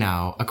what,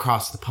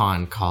 across the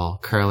pond call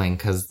curling,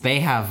 because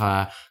they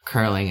have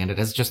curling, and it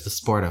is just the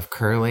sport of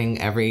curling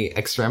every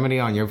extremity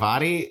on your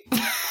body.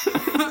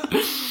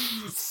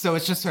 So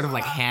it's just sort of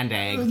like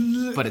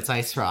hand-egg, but it's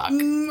ice rock. I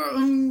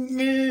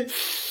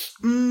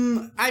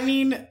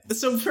mean,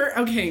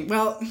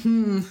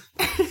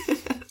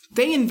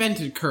 they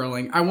invented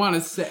curling. I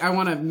want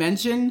to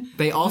mention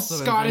they also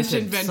the Scottish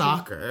invented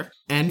soccer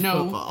and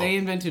football. No, they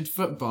invented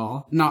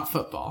football, not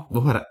football.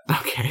 What?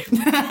 Okay.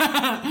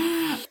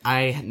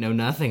 I know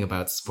nothing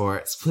about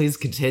sports. Please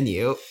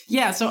continue.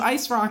 Yeah, so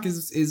ice rock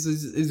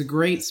is a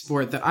great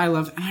sport that I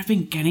love, and I've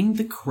been getting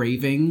the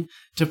craving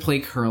to play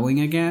curling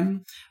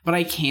again, but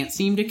I can't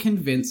seem to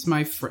convince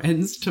my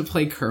friends to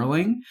play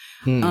curling.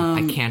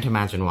 I can't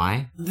imagine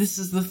why. This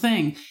is the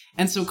thing.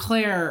 And so,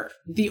 Claire,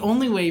 the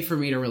only way for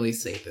me to really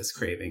sate this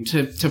craving,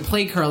 to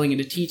play curling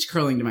and to teach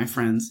curling to my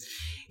friends,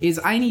 is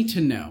I need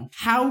to know,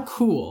 how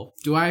cool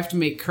do I have to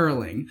make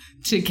curling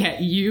to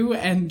get you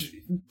and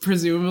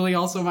presumably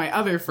also my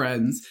other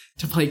friends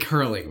to play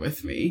curling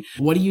with me?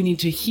 What do you need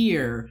to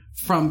hear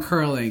from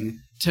curling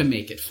to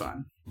make it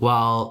fun?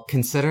 Well,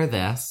 consider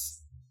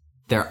this.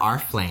 There are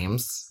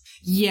flames.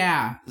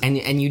 Yeah.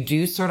 And you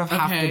do sort of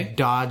have to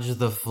dodge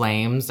the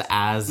flames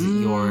as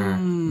you're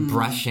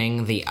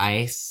brushing the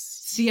ice.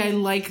 See, I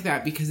like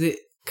that because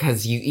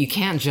you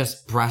can't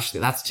just brush.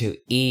 That's too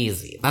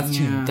easy.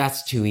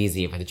 That's too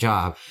easy of a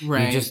job.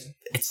 Right.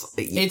 It's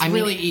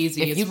really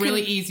easy. It's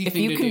really easy thing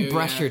to do. If you can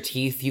brush your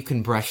teeth, you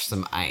can brush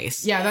some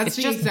ice. Yeah, that's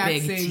the exact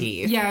big same.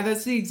 Teeth. Yeah,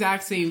 that's the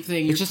exact same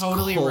thing. You're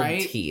totally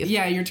right. Teeth.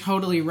 Yeah, you're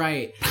totally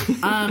right.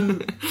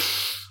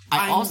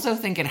 I also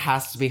think it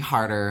has to be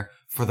harder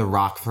for the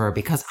rock thrower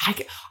because I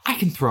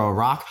can throw a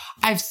rock.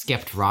 I've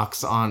skipped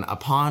rocks on a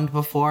pond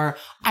before.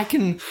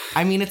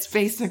 It's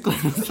basically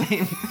the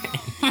same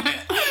thing.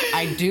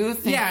 I do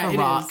think the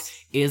rock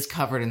is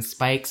covered in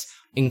spikes,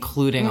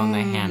 including on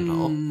the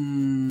handle.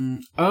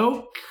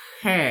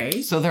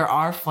 Okay. So there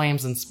are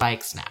flames and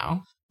spikes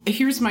now.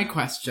 Here's my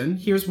question.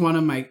 Here's one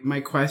of my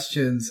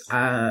questions.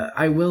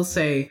 I will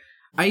say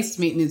ice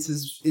maintenance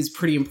is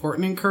pretty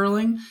important in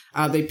curling.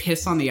 They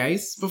piss on the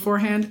ice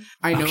beforehand.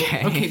 I know.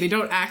 Okay, they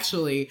don't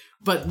actually.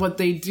 But what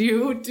they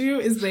do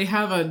is they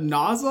have a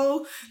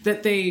nozzle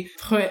that they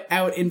put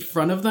out in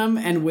front of them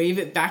and wave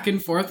it back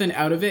and forth, and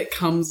out of it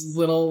comes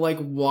little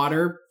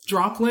water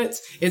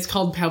droplets. It's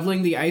called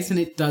pebbling the ice, and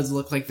it does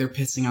look like they're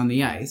pissing on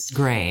the ice.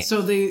 Great.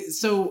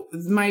 So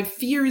my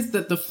fear is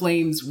that the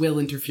flames will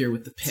interfere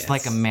with the piss. It's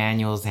like a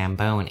manual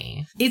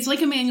Zamboni. It's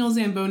like a manual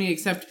Zamboni,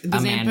 except the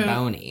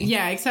Zamboni.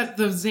 Yeah, except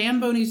the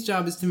Zamboni's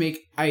job is to make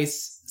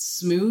ice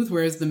smooth,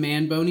 whereas the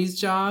Manboni's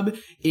job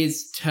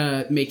is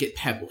to make it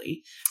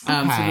pebbly,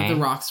 so that the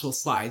rocks will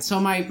slide. So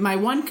my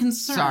one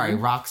concern... Sorry,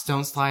 rocks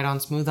don't slide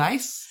on smooth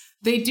ice?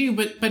 They do,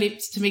 but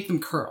it's to make them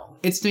curl.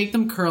 It's to make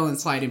them curl and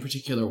slide in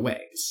particular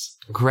ways.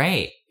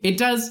 Great. It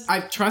does.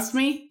 Trust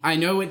me, I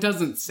know it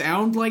doesn't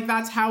sound like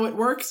that's how it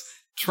works.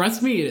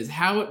 Trust me, it is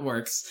how it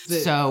works.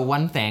 So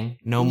one thing,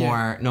 no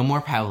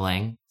more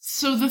pebbling.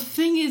 So the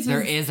thing is...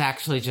 There is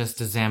actually just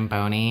a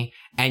Zamboni,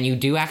 and you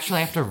do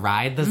actually have to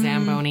ride the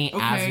Zamboni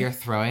as you're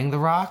throwing the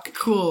rock.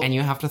 Cool. And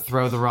you have to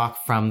throw the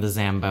rock from the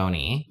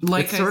Zamboni.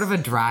 It's sort of a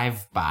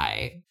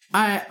drive-by.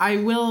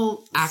 I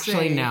will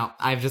actually, say... no,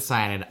 I've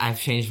decided. I've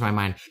changed my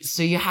mind.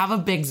 So you have a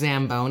big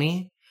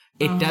Zamboni.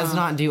 It does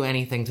not do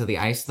anything to the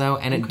ice, though,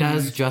 and it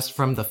does, just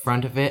from the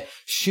front of it,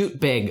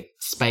 shoot big,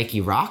 spiky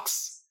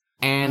rocks.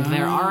 And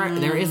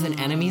there is an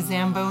enemy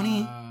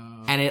Zamboni.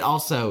 And it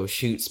also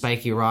shoots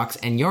spiky rocks,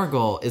 and your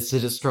goal is to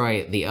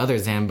destroy the other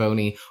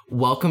Zamboni.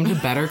 Welcome to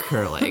better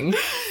curling.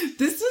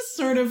 This is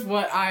sort of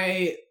what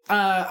I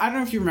I don't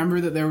know if you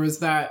remember that there was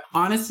that.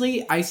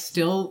 Honestly, I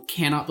still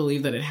cannot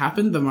believe that it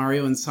happened. The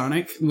Mario and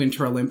Sonic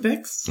Winter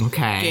Olympics.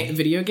 Okay.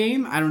 Video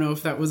game. I don't know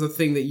if that was a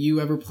thing that you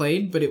ever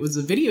played, but it was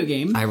a video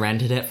game. I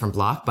rented it from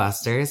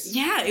Blockbusters.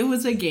 Yeah, it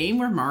was a game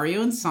where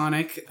Mario and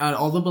Sonic,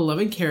 all the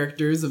beloved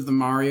characters of the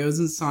Marios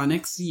and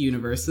Sonics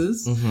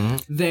universes,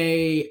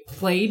 they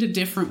played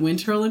different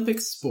Winter Olympic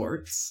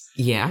sports.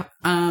 Yeah.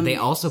 They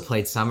also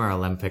played Summer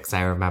Olympics,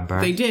 I remember.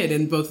 They did,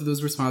 and both of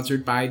those were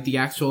sponsored by the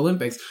actual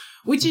Olympics.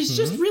 Which is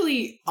just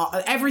really,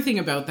 everything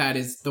about that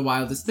is the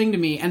wildest thing to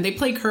me. And they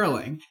play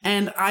curling.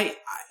 And I,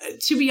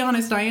 to be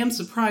honest, I am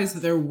surprised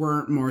that there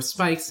weren't more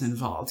spikes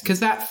involved.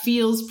 Because that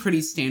feels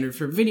pretty standard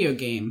for a video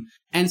game.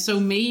 And so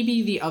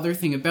maybe the other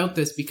thing about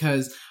this,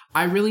 because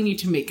I really need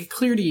to make it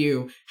clear to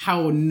you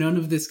how none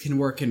of this can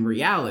work in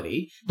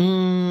reality.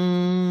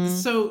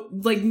 So,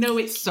 no,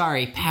 it's...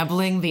 Sorry,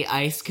 pebbling the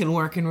ice can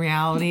work in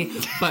reality,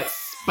 but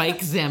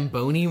spike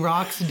Zamboni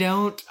rocks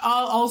don't?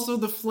 Also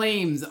the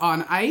flames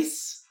on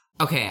ice...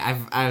 Okay,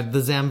 the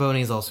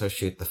Zambonis also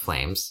shoot the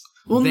flames.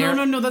 Well,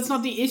 no, that's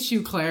not the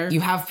issue, Claire. You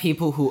have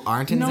people who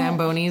aren't in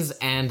Zambonis,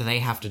 and they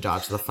have to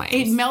dodge the flames.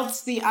 It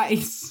melts the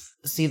ice.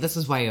 See, this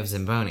is why you have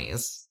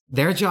Zambonis.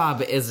 Their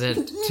job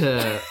isn't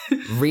to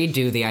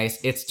redo the ice,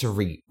 it's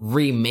to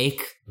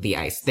remake the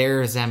ice.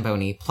 They're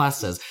Zamboni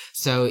pluses.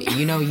 So,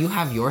 you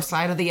have your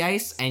side of the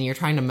ice, and you're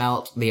trying to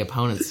melt the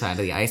opponent's side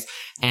of the ice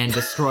and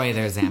destroy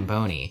their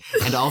Zamboni.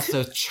 And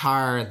also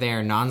char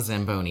their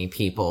non-Zamboni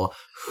people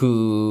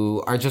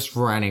who are just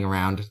running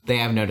around. They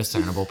have no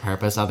discernible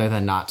purpose other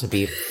than not to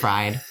be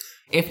fried.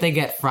 If they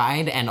get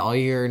fried and all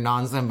your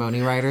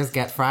non-Zamboni riders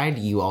get fried,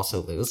 you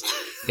also lose.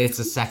 It's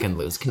a second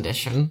lose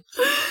condition.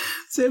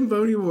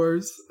 Zamboni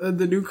Wars,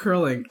 the new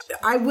curling.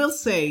 I will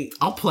say...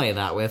 I'll play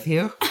that with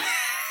you.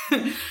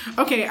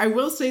 Okay, I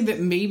will say that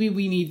maybe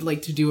we need,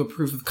 to do a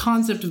proof of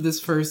concept of this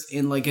first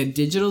in, a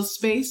digital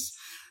space.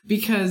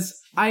 Because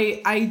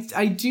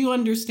I do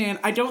understand.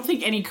 I don't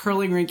think any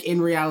curling rink in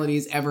reality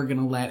is ever going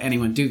to let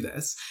anyone do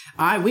this.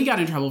 We got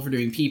in trouble for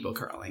doing people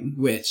curling,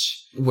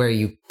 Where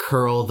you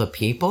curl the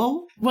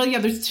people? Well, yeah,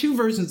 there's two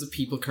versions of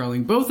people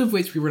curling, both of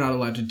which we were not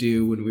allowed to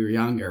do when we were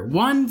younger.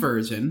 One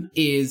version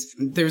is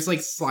there's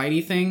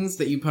slidey things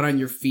that you put on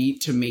your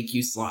feet to make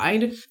you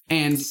slide.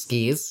 And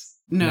skis?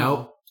 No.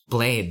 Nope.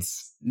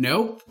 Blades.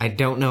 Nope. I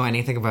don't know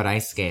anything about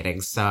ice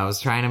skating, so I was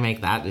trying to make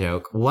that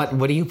joke. What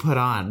do you put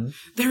on?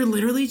 They're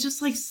literally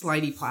just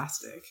slidey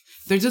plastic.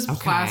 They're just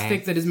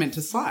plastic that is meant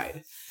to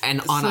slide.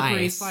 And on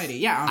slippery, ice. Slidey.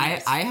 Yeah, on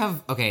ice. I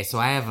have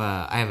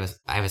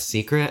a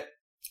secret.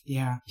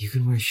 Yeah. You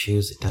can wear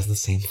shoes. It does the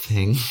same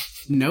thing.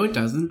 No, it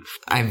doesn't.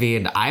 I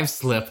mean, I've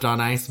slipped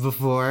on ice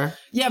before.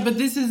 Yeah, but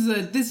this is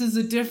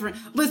a different...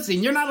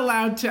 Listen, you're not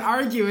allowed to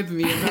argue with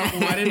me about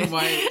what and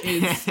what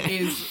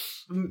is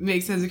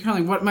makes sense in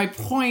curling. What my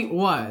point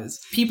was,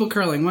 people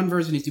curling, one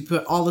version is you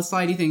put all the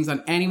slidey things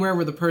on anywhere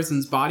where the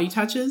person's body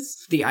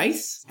touches the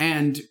ice,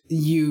 and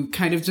you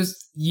kind of just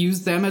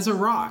use them as a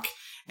rock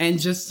and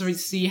just sort of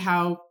see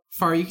how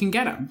far you can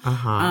get them.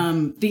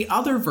 The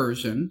other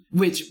version,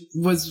 which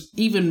was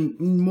even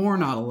more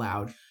not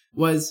allowed,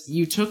 was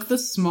you took the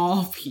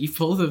small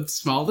people, the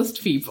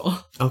smallest people.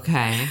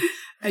 Okay.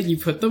 And you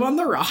put them on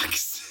the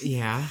rocks.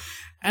 Yeah.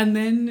 And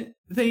then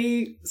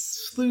they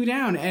flew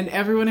down, and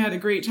everyone had a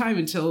great time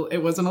until it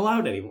wasn't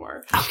allowed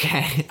anymore.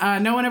 Okay.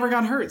 No one ever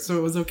got hurt, so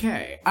it was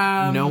okay.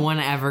 No one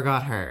ever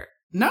got hurt.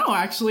 No,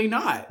 actually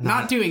not.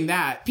 Not doing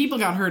that. People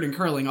got hurt in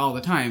curling all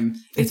the time.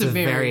 It's a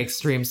very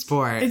extreme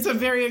sport. It's a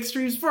very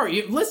extreme sport.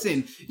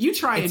 You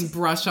try and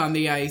brush on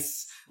the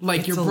ice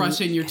like you're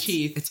brushing your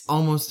teeth. It's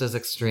almost as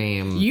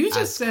extreme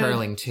as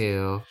curling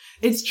too.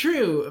 It's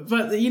true,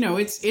 but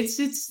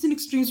it's an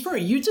extreme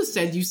sport. You just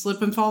said you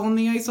slip and fall on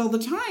the ice all the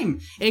time.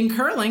 In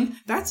curling,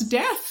 that's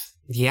death.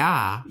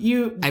 Yeah.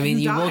 You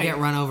will get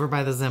run over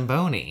by the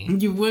Zamboni.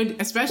 You would,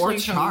 especially or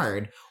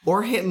charred,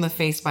 or hit in the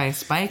face by a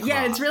spike rock.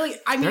 Yeah, it's really,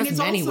 there's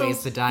many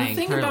ways to die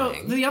in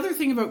curling. The other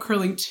thing about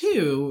curling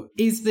too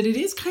is that it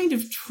is kind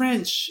of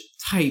trench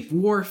type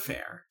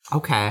warfare.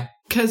 Okay.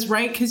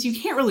 Because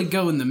you can't really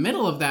go in the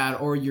middle of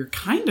that, or you're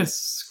kind of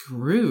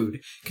screwed.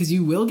 Because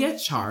you will get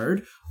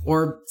charred,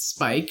 or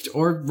spiked,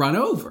 or run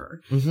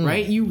over,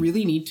 right? You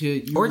really need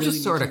to... Or really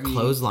just sort of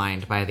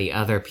clotheslined by the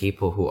other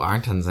people who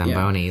aren't on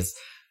Zambonis.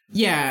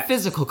 Yeah.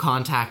 Physical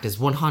contact is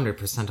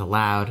 100%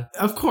 allowed.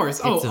 Of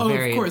course. Of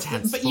course.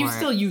 But you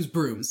still use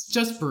brooms.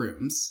 Just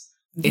brooms.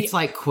 It's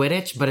like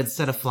Quidditch, but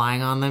instead of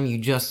flying on them, you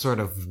just sort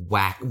of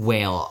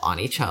wail on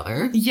each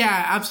other.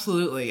 Yeah,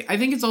 absolutely. I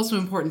think it's also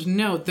important to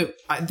note that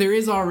there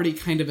is already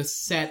kind of a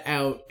set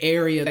out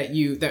area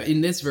that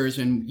in this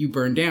version you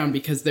burn down,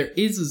 because there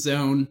is a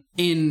zone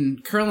in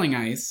curling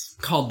ice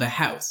called the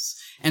house.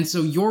 And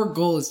so your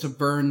goal is to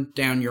burn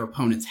down your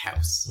opponent's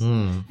house.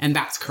 And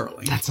that's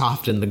curling. That's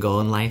often the goal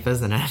in life,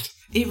 isn't it?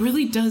 It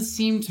really does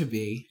seem to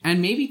be.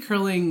 And maybe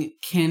curling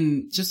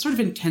can just sort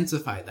of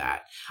intensify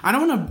that. I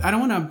don't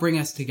want to bring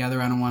us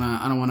together. I don't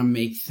want to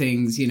make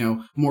things,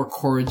 more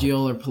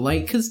cordial or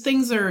polite, because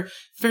things are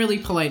fairly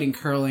polite in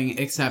curling,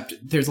 except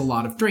there's a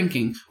lot of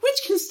drinking,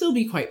 which can still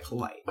be quite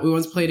polite. We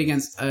once played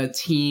against a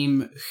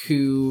team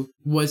who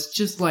was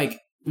just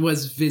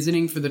was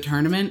visiting for the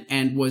tournament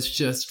and was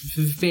just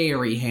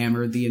very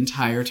hammered the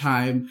entire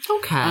time.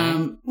 Okay.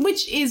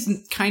 Which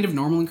is kind of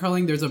normal in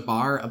curling. There's a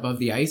bar above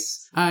the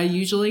ice,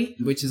 usually,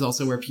 which is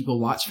also where people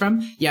watch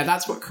from. Yeah,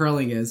 that's what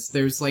curling is.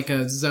 There's like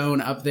a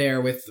zone up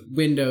there with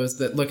windows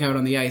that look out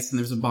on the ice, and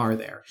there's a bar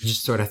there.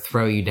 Just sort of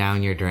throw you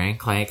down your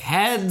drink, like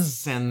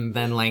heads, and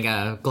then like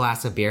a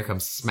glass of beer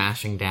comes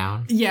smashing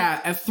down.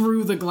 Yeah,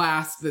 through the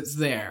glass that's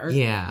there.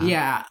 Yeah.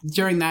 Yeah.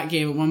 During that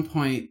game, at one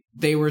point,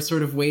 they were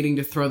sort of waiting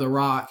to throw the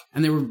rock,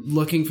 and they were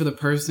looking for the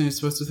person who's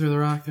supposed to throw the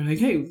rock. They're like,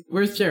 hey,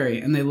 where's Jerry?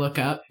 And they look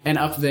up, and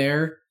up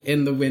there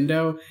in the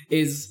window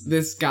is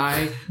this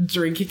guy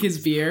drinking his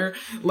beer,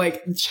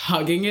 like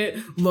chugging it,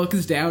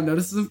 looks down,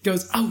 notices him,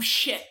 goes, oh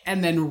shit,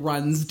 and then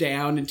runs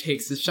down and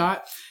takes his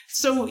shot.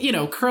 So,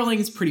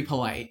 curling's pretty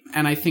polite,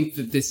 and I think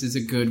that this is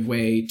a good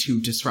way to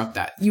disrupt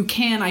that. You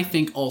can, I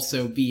think,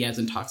 also be as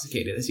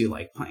intoxicated as you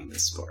like playing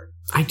this sport.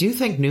 I do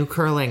think new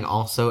curling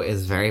also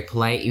is very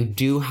polite. You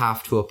do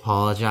have to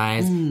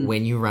apologize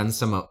when you run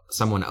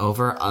someone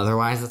over,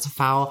 otherwise it's a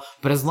foul,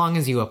 but as long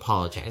as you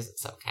apologize,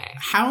 it's okay.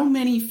 How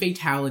many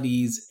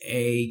fatalities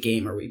a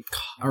game are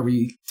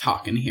we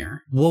talking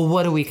here? Well,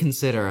 what do we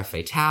consider a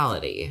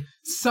fatality?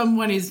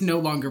 Someone is no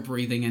longer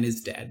breathing and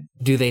is dead.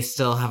 Do they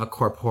still have a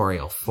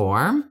corporeal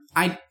form?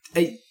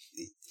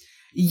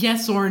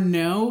 Yes or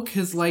no,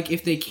 because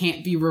if they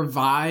can't be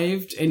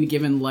revived and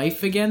given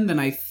life again, then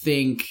I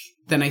think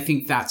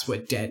that's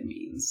what dead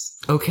means.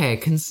 Okay,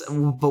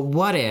 but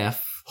what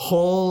if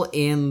hole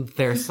in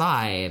their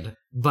side,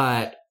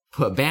 but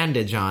put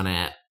bandage on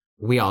it?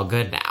 We all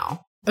good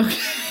now.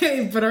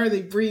 Okay, but are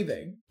they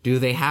breathing? Do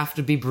they have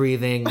to be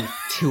breathing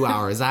 2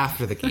 hours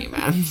after the game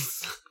ends?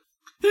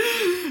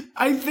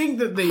 I think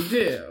that they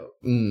do.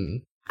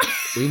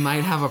 We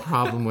might have a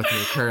problem with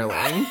new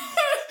curling.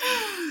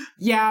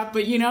 Yeah,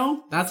 but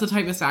that's the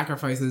type of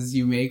sacrifices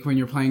you make when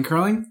you're playing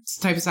curling. It's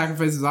the type of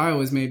sacrifices I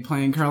always made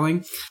playing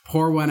curling.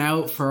 Pour one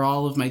out for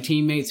all of my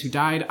teammates who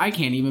died. I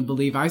can't even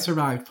believe I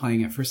survived playing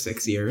it for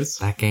 6 years.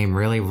 That game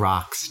really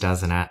rocks,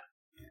 doesn't it?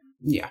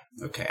 Yeah,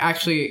 okay.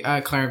 Actually,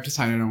 Claire, I've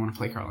decided I don't want to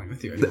play curling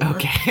with you anymore.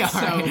 Okay, all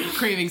right. So,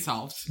 craving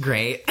solved.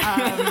 Great.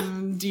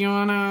 Do you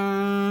want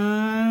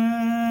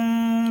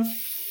to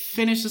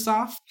finish this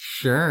off?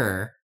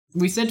 Sure.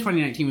 We said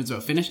 2019 was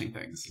about finishing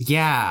things.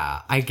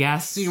 Yeah, I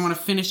guess. So you want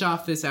to finish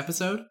off this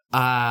episode?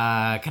 Can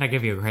I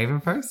give you a craving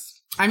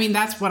first? I mean,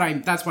 that's what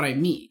I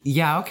mean.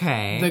 Yeah,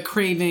 okay. The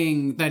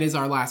craving that is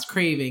our last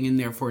craving and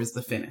therefore is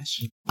the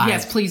finish.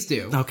 Yes, please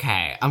do.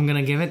 Okay, I'm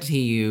gonna give it to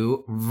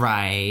you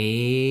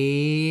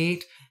right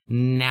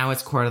now.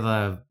 It's Korra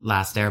the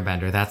Last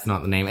Airbender. That's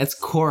not the name. It's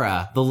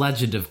Korra, the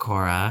Legend of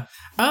Korra.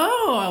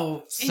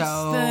 Oh,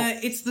 so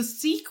it's the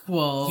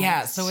sequel.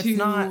 Yeah, so it's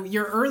not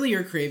your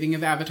earlier craving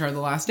of Avatar: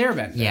 The Last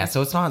Airbender. Yeah,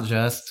 so it's not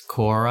just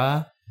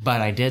Korra,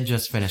 but I did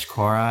just finish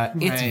Korra.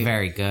 Right. It's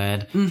very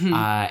good.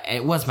 Mm-hmm.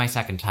 It was my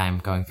second time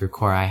going through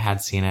Korra. I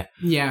had seen it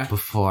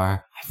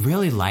before. I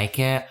really like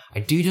it. I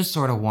do just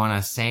sort of want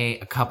to say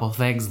a couple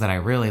things that I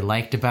really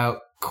liked about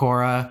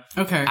Korra.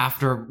 Okay.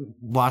 After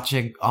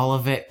watching all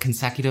of it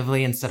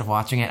consecutively instead of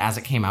watching it as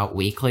it came out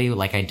weekly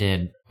like I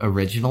did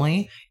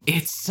originally.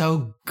 It's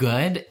so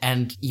good,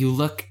 and you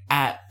look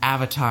at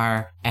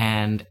Avatar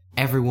and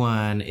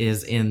everyone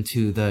is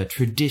into the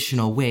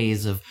traditional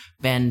ways of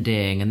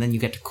bending, and then you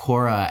get to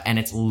Korra and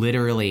it's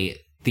literally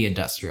the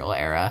industrial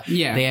era.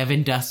 Yeah. They have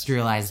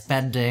industrialized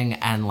bending,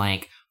 and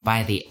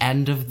by the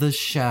end of the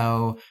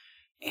show,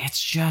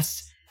 it's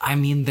just,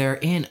 they're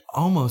in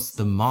almost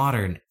the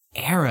modern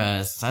era,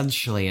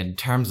 essentially, in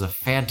terms of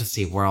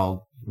fantasy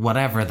world,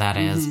 whatever that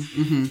is.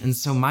 Mm-hmm. And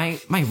so my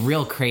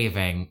real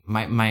craving,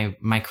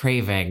 my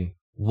craving,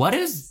 what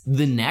does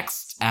the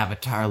next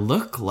Avatar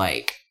look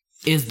like?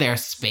 Is there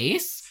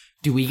space?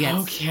 Do we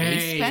get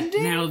space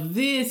bending? Now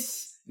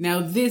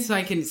this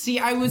I can see.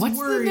 I was worried. What's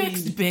the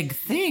next big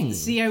thing?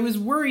 See, I was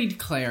worried,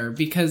 Claire,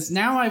 because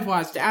now I've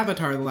watched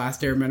Avatar: The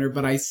Last Airbender,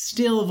 but I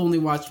still have only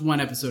watched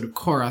one episode of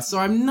Korra, so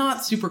I'm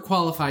not super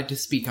qualified to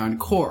speak on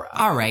Korra.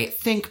 All right,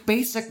 think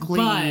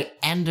basically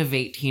end of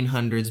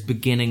 1800s,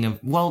 beginning of,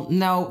 well,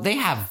 no, they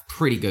have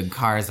pretty good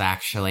cars,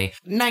 actually.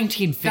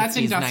 1950s, That's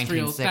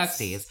industrial.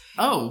 1960s.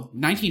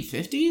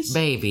 1950s?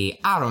 Baby,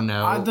 I don't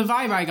know. The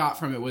vibe I got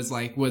from it was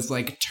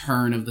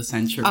turn of the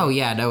century. Oh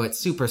yeah, no, it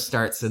super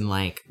starts in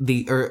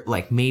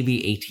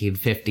maybe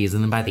 1850s,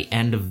 and then by the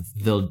end of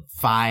the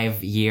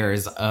 5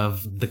 years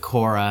of the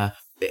Korra,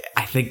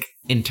 I think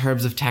in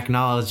terms of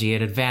technology,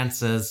 it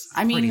advances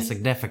pretty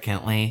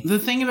significantly. The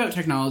thing about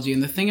technology,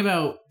 and the thing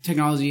about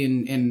technology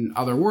in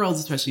other worlds,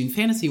 especially in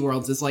fantasy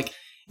worlds, is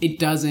it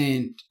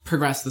doesn't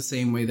progress the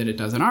same way that it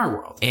does in our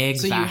world.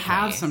 Exactly. So you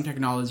have some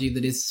technology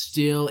that is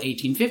still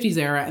 1850s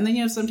era, and then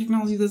you have some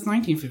technology that's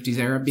 1950s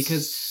era,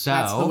 because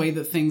that's the way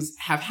that things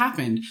have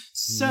happened.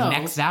 So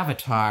next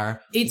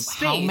Avatar, it's space.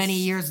 How many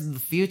years in the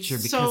future?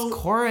 Because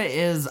Korra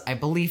is, I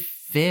believe,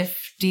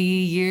 50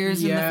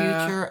 years in the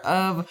future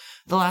of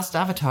the last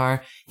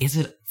Avatar. Is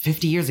it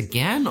 50 years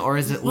again? Or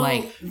is it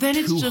then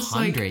it's just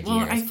like, years?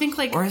 I think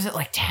like... Or is it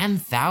like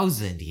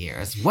 10,000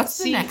 years? What's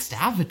the next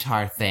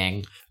Avatar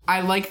thing?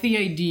 I like the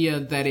idea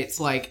that it's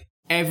like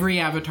every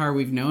Avatar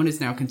we've known is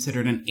now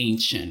considered an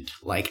ancient,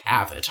 like,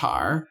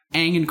 Avatar.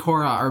 Aang and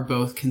Korra are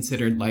both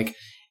considered, like,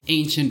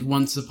 ancient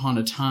once upon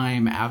a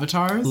time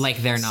avatars. Like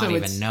they're not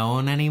even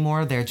known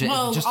anymore. They're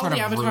just sort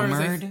of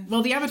rumored.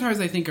 The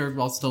avatars I think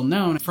are still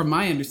known. From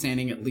my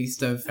understanding, at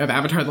least, of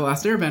Avatar: The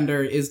Last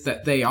Airbender, is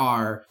that they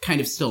are kind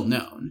of still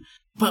known.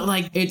 But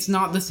like, it's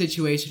not the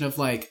situation of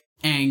like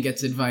Aang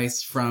gets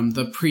advice from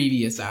the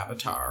previous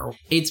Avatar.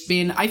 It's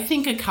been, I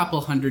think, a couple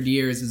hundred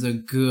years is a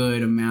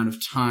good amount of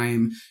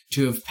time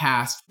to have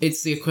passed.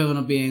 It's the equivalent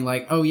of being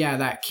like, oh yeah,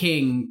 that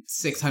king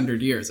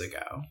 600 years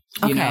ago.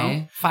 You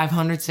know?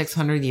 500,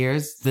 600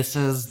 years. This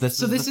is the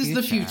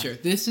future.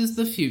 This is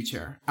the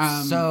future.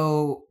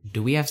 So,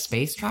 do we have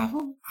space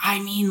travel?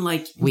 I mean,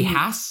 like... We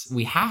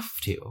have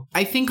to.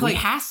 I think, like...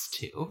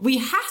 We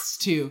has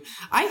to.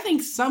 I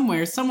think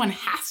somewhere, someone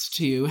has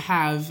to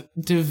have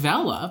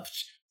developed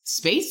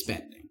space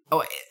bending.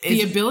 Oh,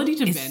 the ability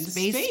to bend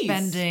space. Space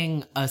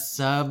bending a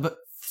sub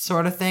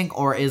sort of thing,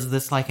 or is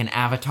this like an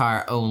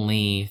Avatar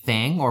only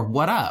thing, or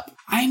what up?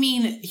 I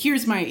mean,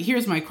 here's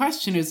my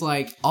question is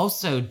like...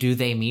 Also, do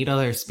they meet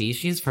other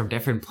species from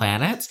different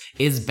planets?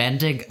 Is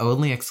bending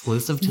only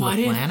exclusive to the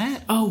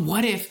planet?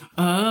 What if...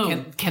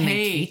 Oh, Can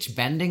they teach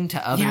bending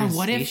to other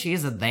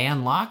species and they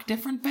unlock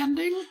different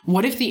bending?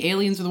 What if the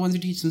aliens are the ones who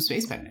teach them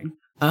space bending?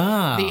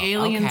 Oh, the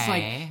aliens,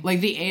 okay. like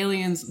the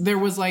aliens, there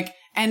was like...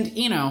 And,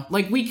 you know,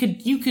 like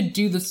you could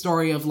do the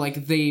story of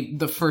like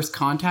the first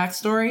contact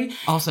story.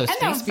 Also,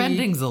 space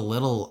bending's a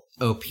little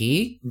OP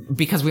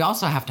because we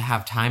also have to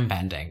have time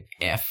bending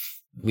if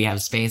we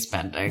have space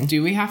bending.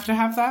 Do we have to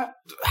have that?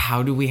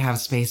 How do we have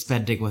space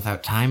bending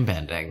without time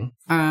bending?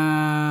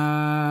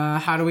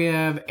 How do we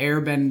have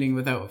air bending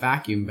without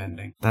vacuum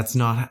bending? That's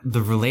not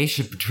the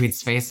relationship between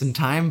space and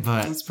time,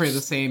 but... It's pretty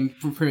the same.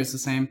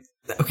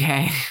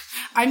 Okay.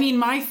 I mean,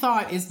 my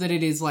thought is that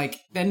it is like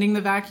bending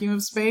the vacuum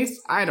of space.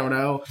 I don't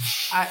know.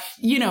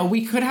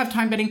 We could have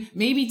time bending.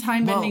 Maybe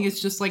time bending is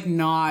just like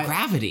not...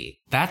 Gravity.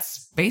 That's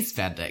space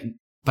bending.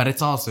 But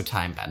it's also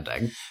time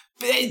bending.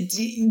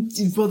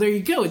 Well, there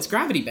you go. It's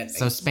gravity bending.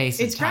 So space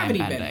and time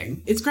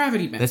bending. It's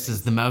gravity bending. This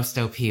is the most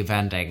OP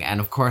bending. And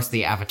of course,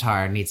 the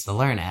Avatar needs to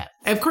learn it.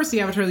 Of course, the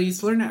Avatar needs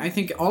to learn it. I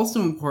think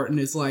also important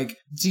is like,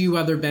 do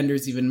other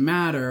benders even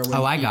matter?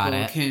 I got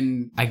it.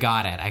 I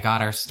got it. I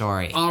got our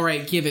story. All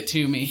right, give it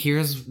to me.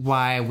 Here's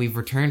why we've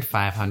returned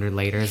 500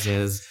 laters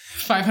is...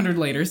 500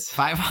 laters.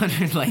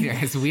 500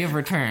 laters. We have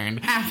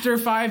returned. After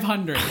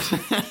 500.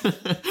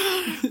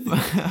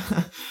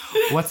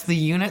 What's the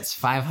units?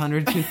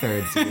 500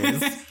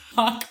 2/3 years.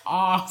 Fuck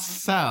off.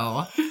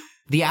 So,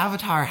 the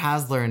Avatar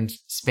has learned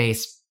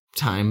space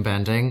time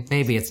bending.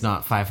 Maybe it's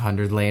not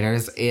 500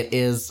 laters. It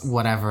is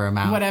whatever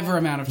amount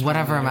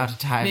of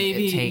time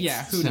it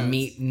takes to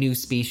meet new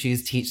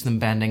species, teach them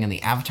bending, and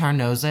the Avatar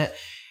knows it.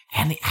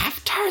 And the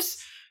Avatar's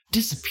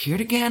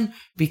disappeared again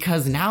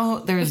because now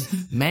there's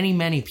many,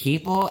 many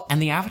people,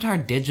 and the Avatar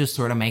did just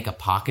sort of make a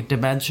pocket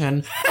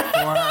dimension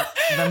for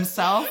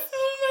themselves.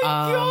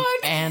 Oh my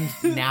God.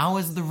 And now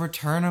is the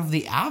return of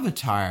the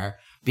Avatar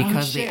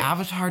because the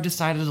Avatar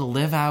decided to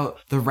live out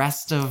the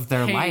rest of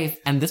their life,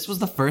 and this was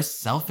the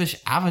first selfish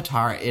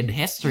Avatar in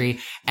history,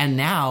 and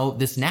now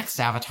this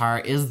next Avatar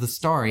is the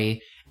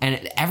story,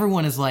 and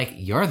everyone is like,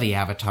 you're the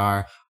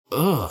Avatar.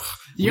 Ugh.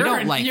 You're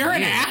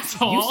an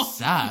asshole. You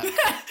suck.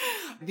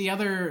 The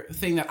other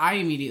thing that I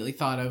immediately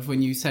thought of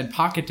when you said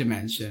pocket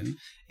dimension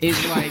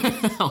is like,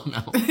 oh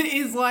no,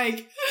 is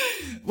like,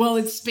 well,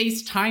 it's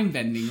space-time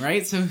bending,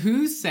 right? So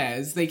who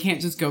says they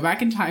can't just go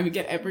back in time and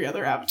get every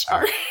other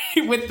Avatar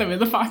with them in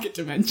the pocket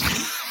dimension?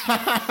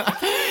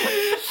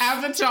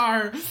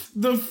 Avatar,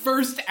 the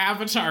first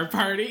Avatar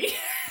party.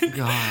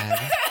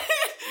 God.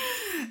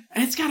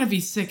 It's gotta be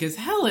sick as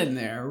hell in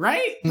there,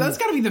 right? That's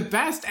gotta be the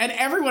best. And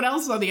everyone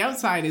else on the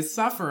outside is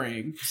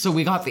suffering. So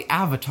we got the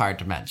Avatar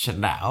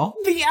dimension now.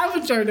 The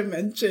Avatar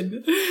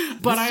dimension.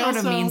 But this sort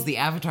of means the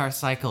Avatar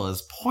cycle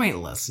is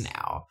pointless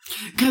now.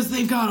 Because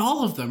they've got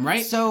all of them,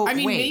 right? So, I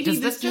mean, wait, does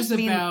this just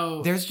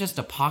mean there's just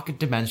a pocket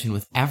dimension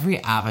with every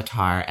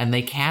Avatar, and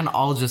they can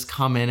all just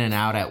come in and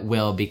out at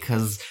will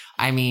because...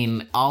 I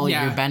mean, all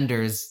your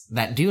benders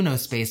that do know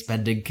space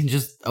bending can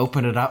just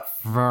open it up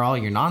for all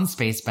your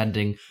non-space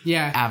bending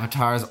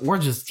avatars or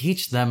just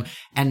teach them.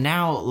 And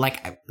now,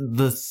 like,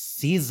 the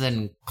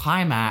season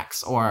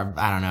climax, or,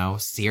 I don't know,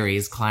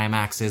 series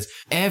climax is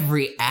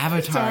every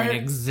avatar in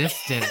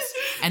existence.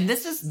 And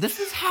this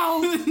is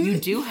how you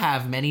do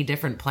have many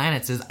different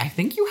planets, is I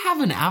think you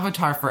have an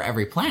avatar for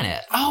every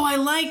planet. Oh, I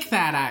like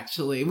that,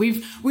 actually.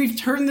 We've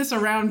turned this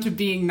around to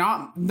being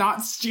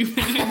not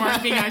stupid anymore,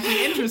 being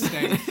actually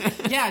interesting.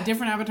 Yeah,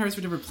 different avatars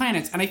for different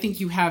planets. And I think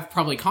you have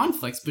probably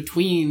conflicts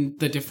between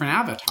the different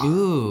avatars.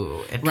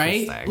 Ooh,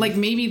 interesting. Right? Like,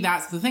 maybe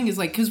that's the thing, is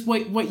like, because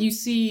what you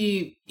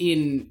see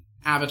in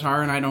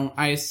Avatar, and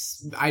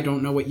I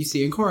don't know what you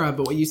see in Korra,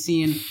 but what you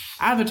see in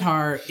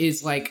Avatar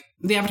is like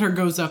the Avatar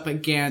goes up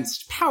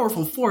against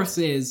powerful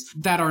forces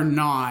that are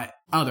not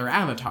other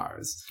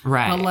avatars.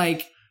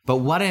 Right. But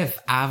what if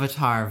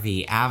Avatar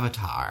v.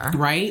 Avatar?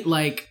 Right?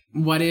 Like,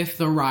 what if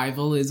the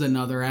rival is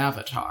another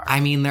Avatar? I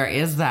mean, there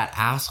is that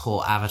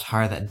asshole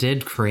Avatar that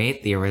did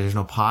create the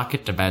original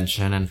pocket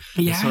dimension, and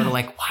it's sort of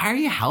like, why are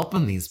you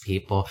helping these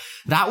people?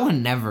 That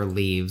one never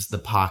leaves the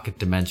pocket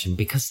dimension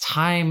because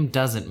time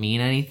doesn't mean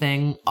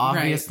anything,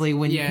 obviously,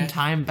 when you can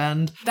time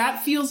bend.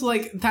 That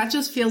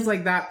just feels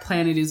like that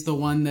planet is the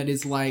one that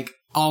is like,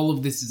 all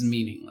of this is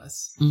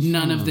meaningless. Mm-hmm.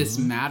 None of this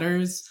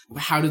matters.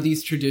 How do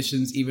these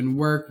traditions even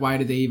work? Why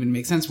do they even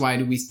make sense? Why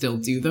do we still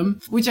do them?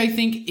 Which I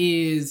think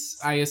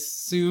I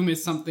assume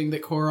is something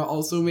that Korra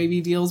also maybe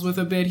deals with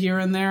a bit here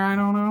and there. I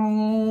don't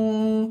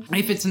know.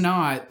 If it's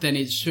not, then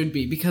it should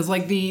be. Because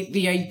like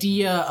the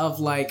idea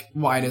of like,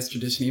 why does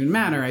tradition even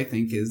matter, I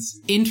think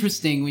is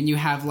interesting when you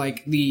have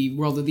like the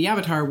world of the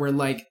Avatar where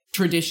like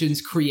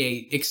traditions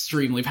create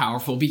extremely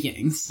powerful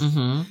beings.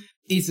 Mm-hmm.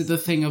 Is it the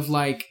thing of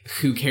like,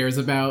 who cares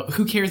about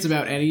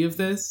any of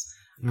this?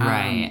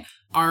 Right.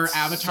 Our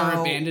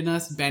Avatar abandoned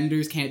us.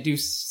 Benders can't do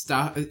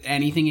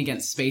anything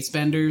against space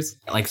benders.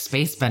 Like,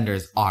 space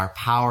benders are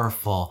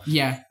powerful.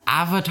 Yeah.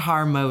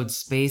 Avatar mode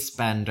space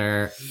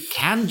bender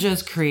can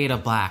just create a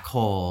black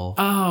hole.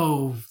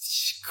 Oh,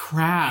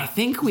 crap. I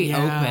think we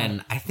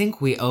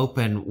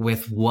open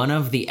with one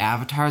of the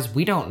avatars.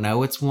 We don't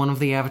know it's one of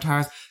the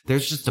avatars.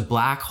 There's just a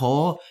black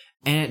hole.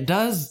 And it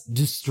does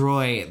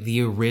destroy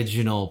the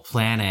original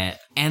planet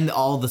and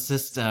all the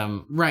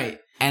system. Right.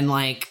 And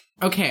like,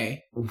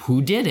 okay,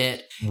 who did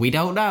it? We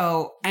don't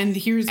know. And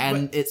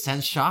it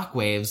sends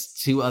shockwaves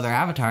to other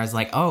avatars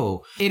like,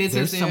 oh,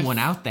 there's someone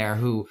out there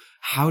who,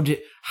 how did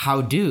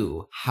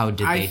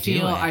they do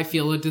it? I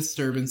feel a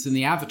disturbance in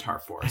the Avatar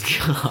force.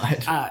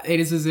 God. It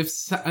is as if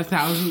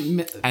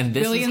and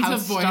this billions is how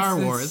of voices Star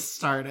Wars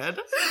started.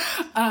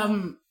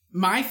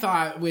 My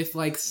thought with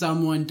like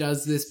someone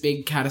does this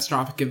big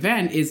catastrophic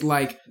event is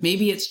like,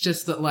 maybe it's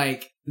just that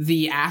like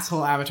the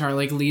asshole Avatar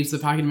like leaves the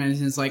pocket dimension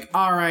and is like,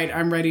 all right,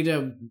 I'm ready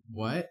to,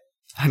 what?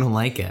 I don't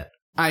like it.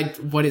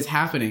 What is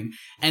happening?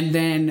 And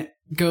then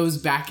goes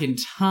back in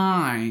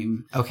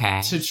time.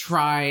 Okay. To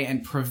try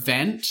and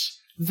prevent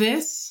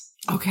this.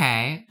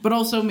 Okay. But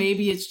also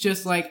maybe it's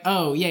just like,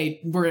 oh, yeah,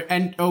 we're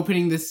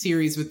opening this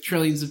series with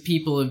trillions of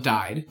people have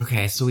died.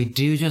 Okay, so we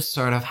do just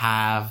sort of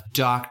have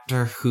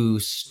Doctor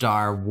Who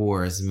Star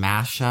Wars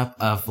mashup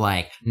of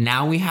like,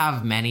 now we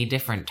have many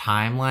different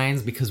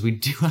timelines because we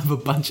do have a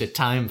bunch of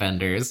time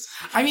benders.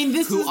 I mean,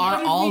 who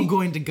are all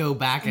going to go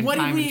back in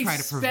time and try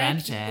to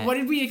prevent it. What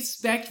did we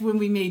expect when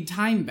we made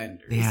time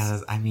benders?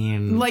 Yeah, I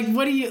mean... Like,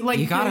 what do you... like?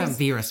 You gotta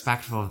be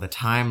respectful of the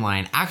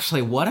timeline.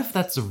 Actually, what if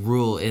that's a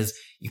rule is...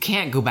 You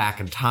can't go back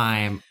in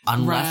time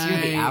unless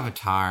you're the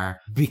Avatar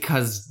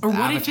because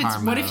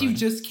what if you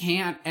just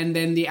can't and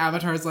then the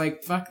Avatar's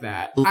like, fuck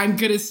that. I'm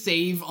gonna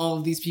save all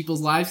of these people's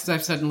lives because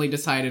I've suddenly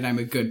decided I'm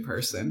a good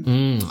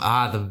person.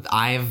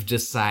 I've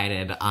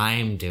decided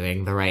I'm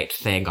doing the right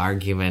thing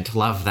argument.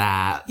 Love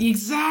that.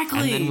 Exactly.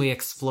 And then we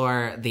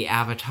explore the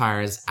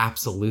Avatar's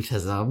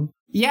absolutism.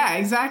 Yeah,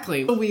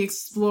 exactly. We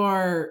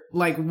explore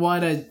like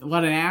what an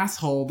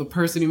asshole the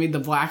person who made the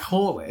black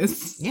hole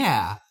is.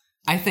 Yeah.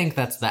 I think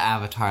that's the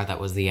Avatar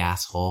that was the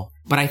asshole.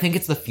 But I think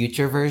it's the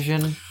future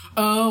version.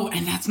 Oh,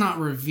 and that's not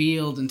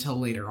revealed until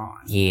later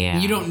on. Yeah.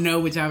 You don't know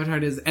which Avatar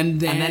it is, and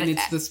then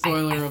it's the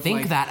spoiler I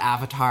think that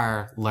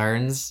Avatar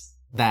learns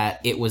that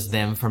it was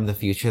them from the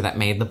future that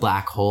made the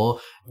black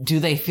hole. Do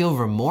they feel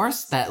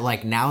remorse that,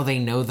 like, now they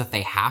know that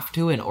they have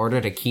to in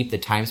order to keep the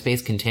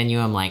time-space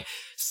continuum, like,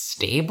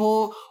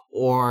 stable?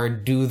 Or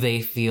do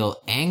they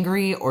feel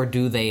angry, or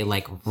do they,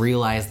 like,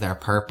 realize their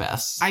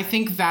purpose? I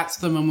think that's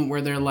the moment where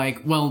they're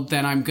like, well,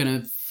 then I'm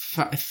gonna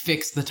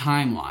fix the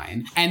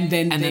timeline. And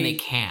then they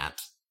can't.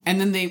 And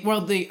then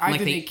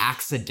they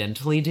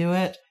accidentally do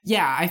it?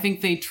 Yeah, I think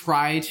they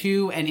try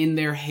to, and in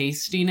their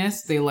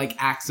hastiness, they, like,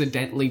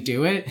 accidentally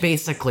do it.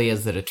 Basically,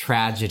 is it a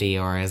tragedy,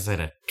 or is it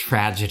a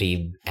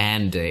tragedy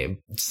and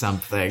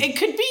something? It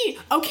could be.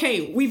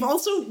 Okay,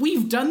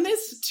 we've done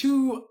this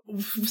to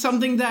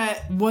something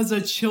that was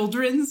a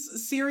children's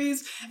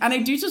series, and I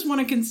do just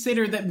want to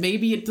consider that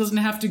maybe it doesn't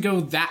have to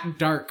go that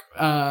dark,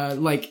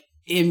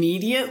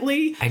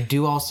 immediately. I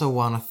do also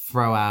want to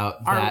throw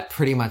out that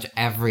pretty much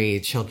every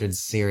children's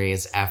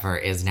series ever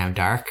is now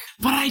dark.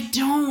 But I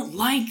don't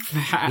like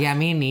that. Yeah,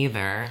 me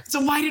neither.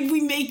 So why did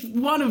we make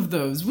one of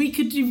those? We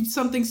could do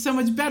something so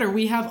much better.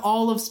 We have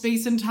all of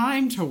space and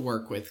time to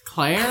work with,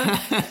 Claire.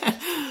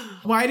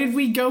 Why did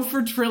we go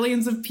for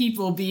trillions of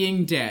people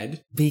being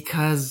dead?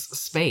 Because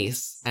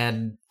space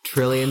and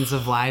trillions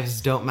of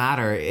lives don't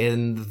matter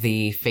in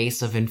the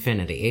face of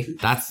infinity.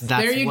 That's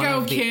there you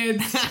go,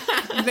 kids.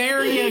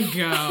 There you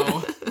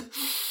go.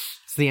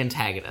 It's the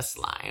antagonist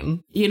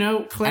line. You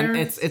know, Claire... And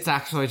it's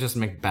actually just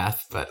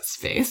Macbeth, but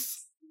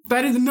space.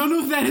 None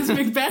of that is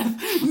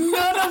Macbeth.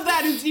 None of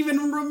that is even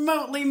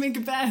remotely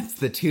Macbeth. It's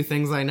the two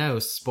things I know,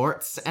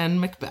 sports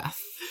and Macbeth.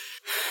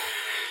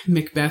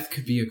 Macbeth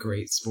could be a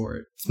great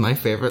sport. It's my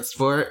favorite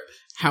sport.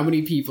 How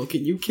many people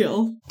can you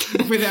kill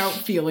without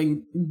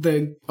feeling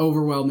the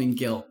overwhelming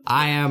guilt?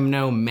 I am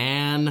no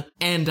man,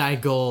 and I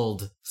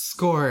gold.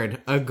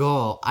 Scored a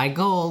goal. I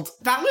gold.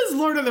 That was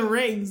Lord of the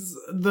Rings.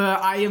 The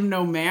I am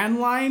no man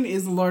line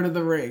is Lord of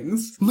the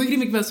Rings. Lady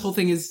Macbeth's whole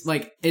thing is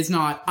like, it's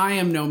not I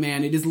am no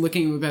man. It is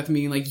looking at Macbeth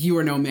meaning like, you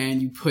are no man,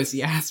 you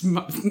pussy ass.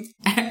 It's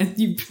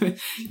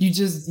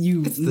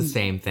the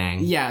same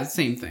thing. Yeah,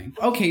 same thing.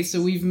 Okay,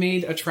 so we've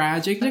made a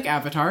tragic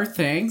avatar.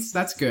 Thanks.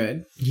 That's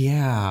good.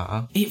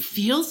 Yeah. It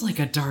feels like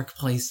a dark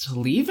place to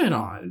leave it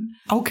on.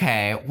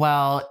 Okay,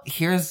 well,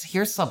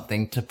 here's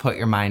something to put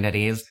your mind at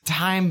ease.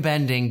 Time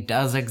bending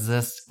does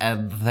exist,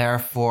 and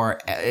therefore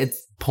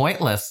it's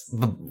pointless.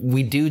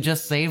 We do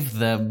just save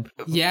them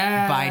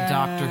by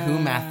Doctor Who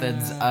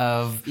methods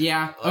of,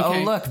 okay.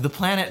 Oh, look, the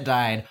planet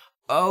died.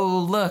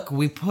 Oh, look,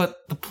 we put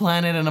the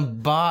planet in a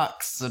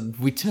box and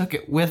we took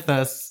it with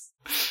us.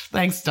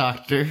 Thanks,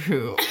 Doctor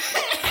Who.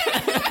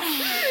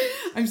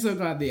 I'm so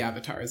glad the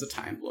Avatar is a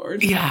Time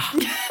Lord. Yeah.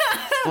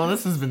 Well,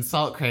 this has been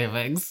Salt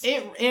Cravings.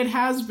 It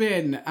has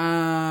been.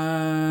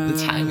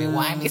 The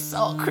timey-wimey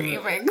Salt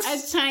Cravings.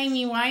 A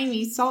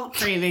timey-wimey Salt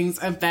Cravings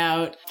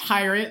about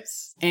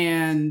pirates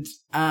and...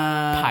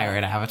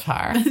 Pirate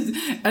Avatar.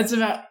 That's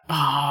about...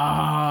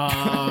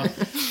 Oh.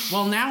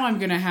 Well, now I'm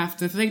going to have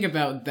to think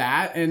about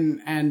that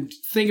and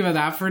think about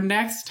that for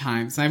next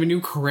time. So I have a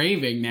new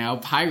craving now,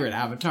 Pirate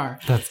Avatar.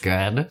 That's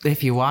good.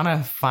 If you want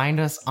to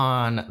find us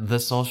on the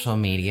social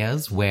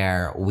medias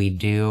where we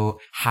do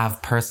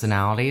have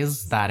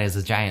personalities, that is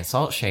a giant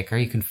salt shaker,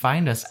 you can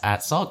find us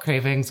at Salt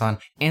Cravings on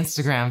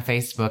Instagram,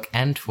 Facebook,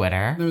 and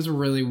Twitter. That was a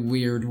really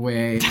weird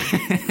way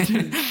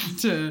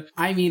to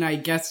I mean, I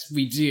guess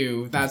we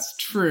do. That's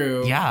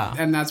true. Yeah.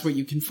 And that's what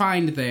you can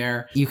find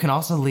there. You can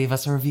also leave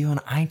us a review on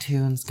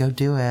iTunes. Go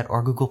do it.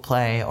 Or Google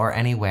Play or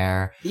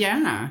anywhere.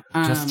 Yeah.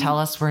 Just tell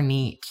us we're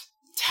neat.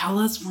 Tell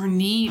us we're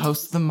neat.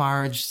 Post the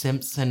Marge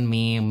Simpson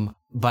meme,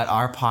 but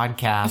our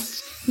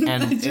podcast.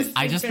 And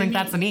I just think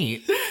that's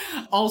neat.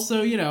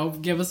 Also,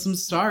 give us some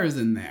stars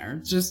in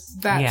there.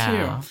 Just that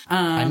too.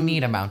 A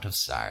neat amount of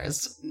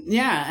stars.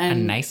 Yeah.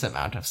 And a nice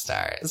amount of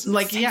stars.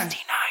 Like, 69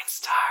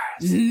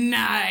 stars.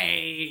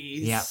 Nice.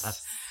 Yeah,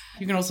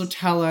 you can also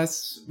tell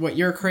us what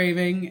you're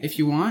craving if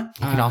you want.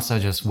 You can also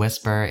just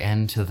whisper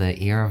into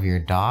the ear of your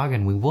dog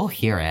and we will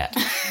hear it.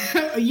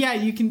 Yeah,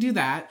 you can do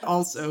that.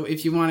 Also,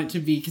 if you want it to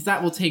be, because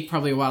that will take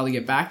probably a while to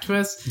get back to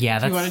us. Yeah,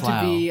 that's slow. If you want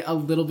it to be a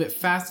little bit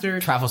faster.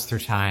 Travels through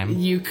time.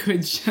 You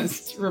could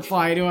just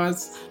reply to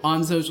us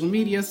on social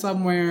media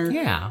somewhere.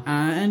 Yeah.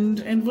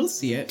 And we'll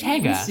see it.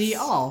 Tag us. See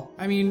all.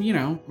 I mean,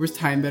 we're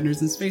time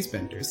benders and space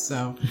benders,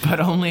 so.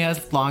 But only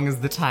as long as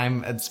the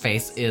time and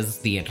space is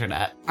the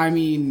internet. I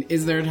mean,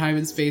 is there a time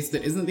and space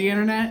that isn't the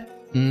internet?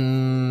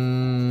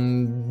 No.